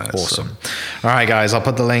recognize. Awesome. So. All right, guys, I'll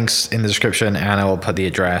put the links in the description, and I will put the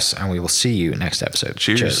address, and we will see you next episode.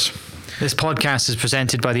 Cheers. This podcast is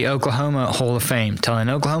presented by the Oklahoma Hall of Fame, telling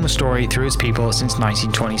Oklahoma story through its people since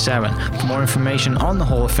 1927. For more information on the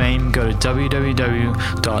Hall of Fame, go to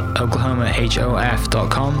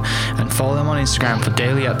www.oklahomahof.com and follow them on Instagram for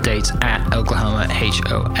daily updates at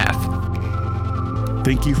oklahomahof.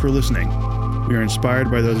 Thank you for listening. We are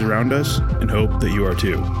inspired by those around us and hope that you are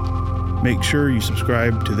too. Make sure you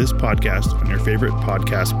subscribe to this podcast on your favorite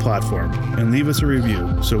podcast platform and leave us a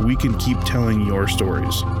review so we can keep telling your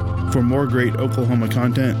stories. For more great Oklahoma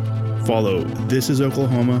content, follow This Is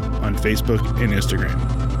Oklahoma on Facebook and Instagram.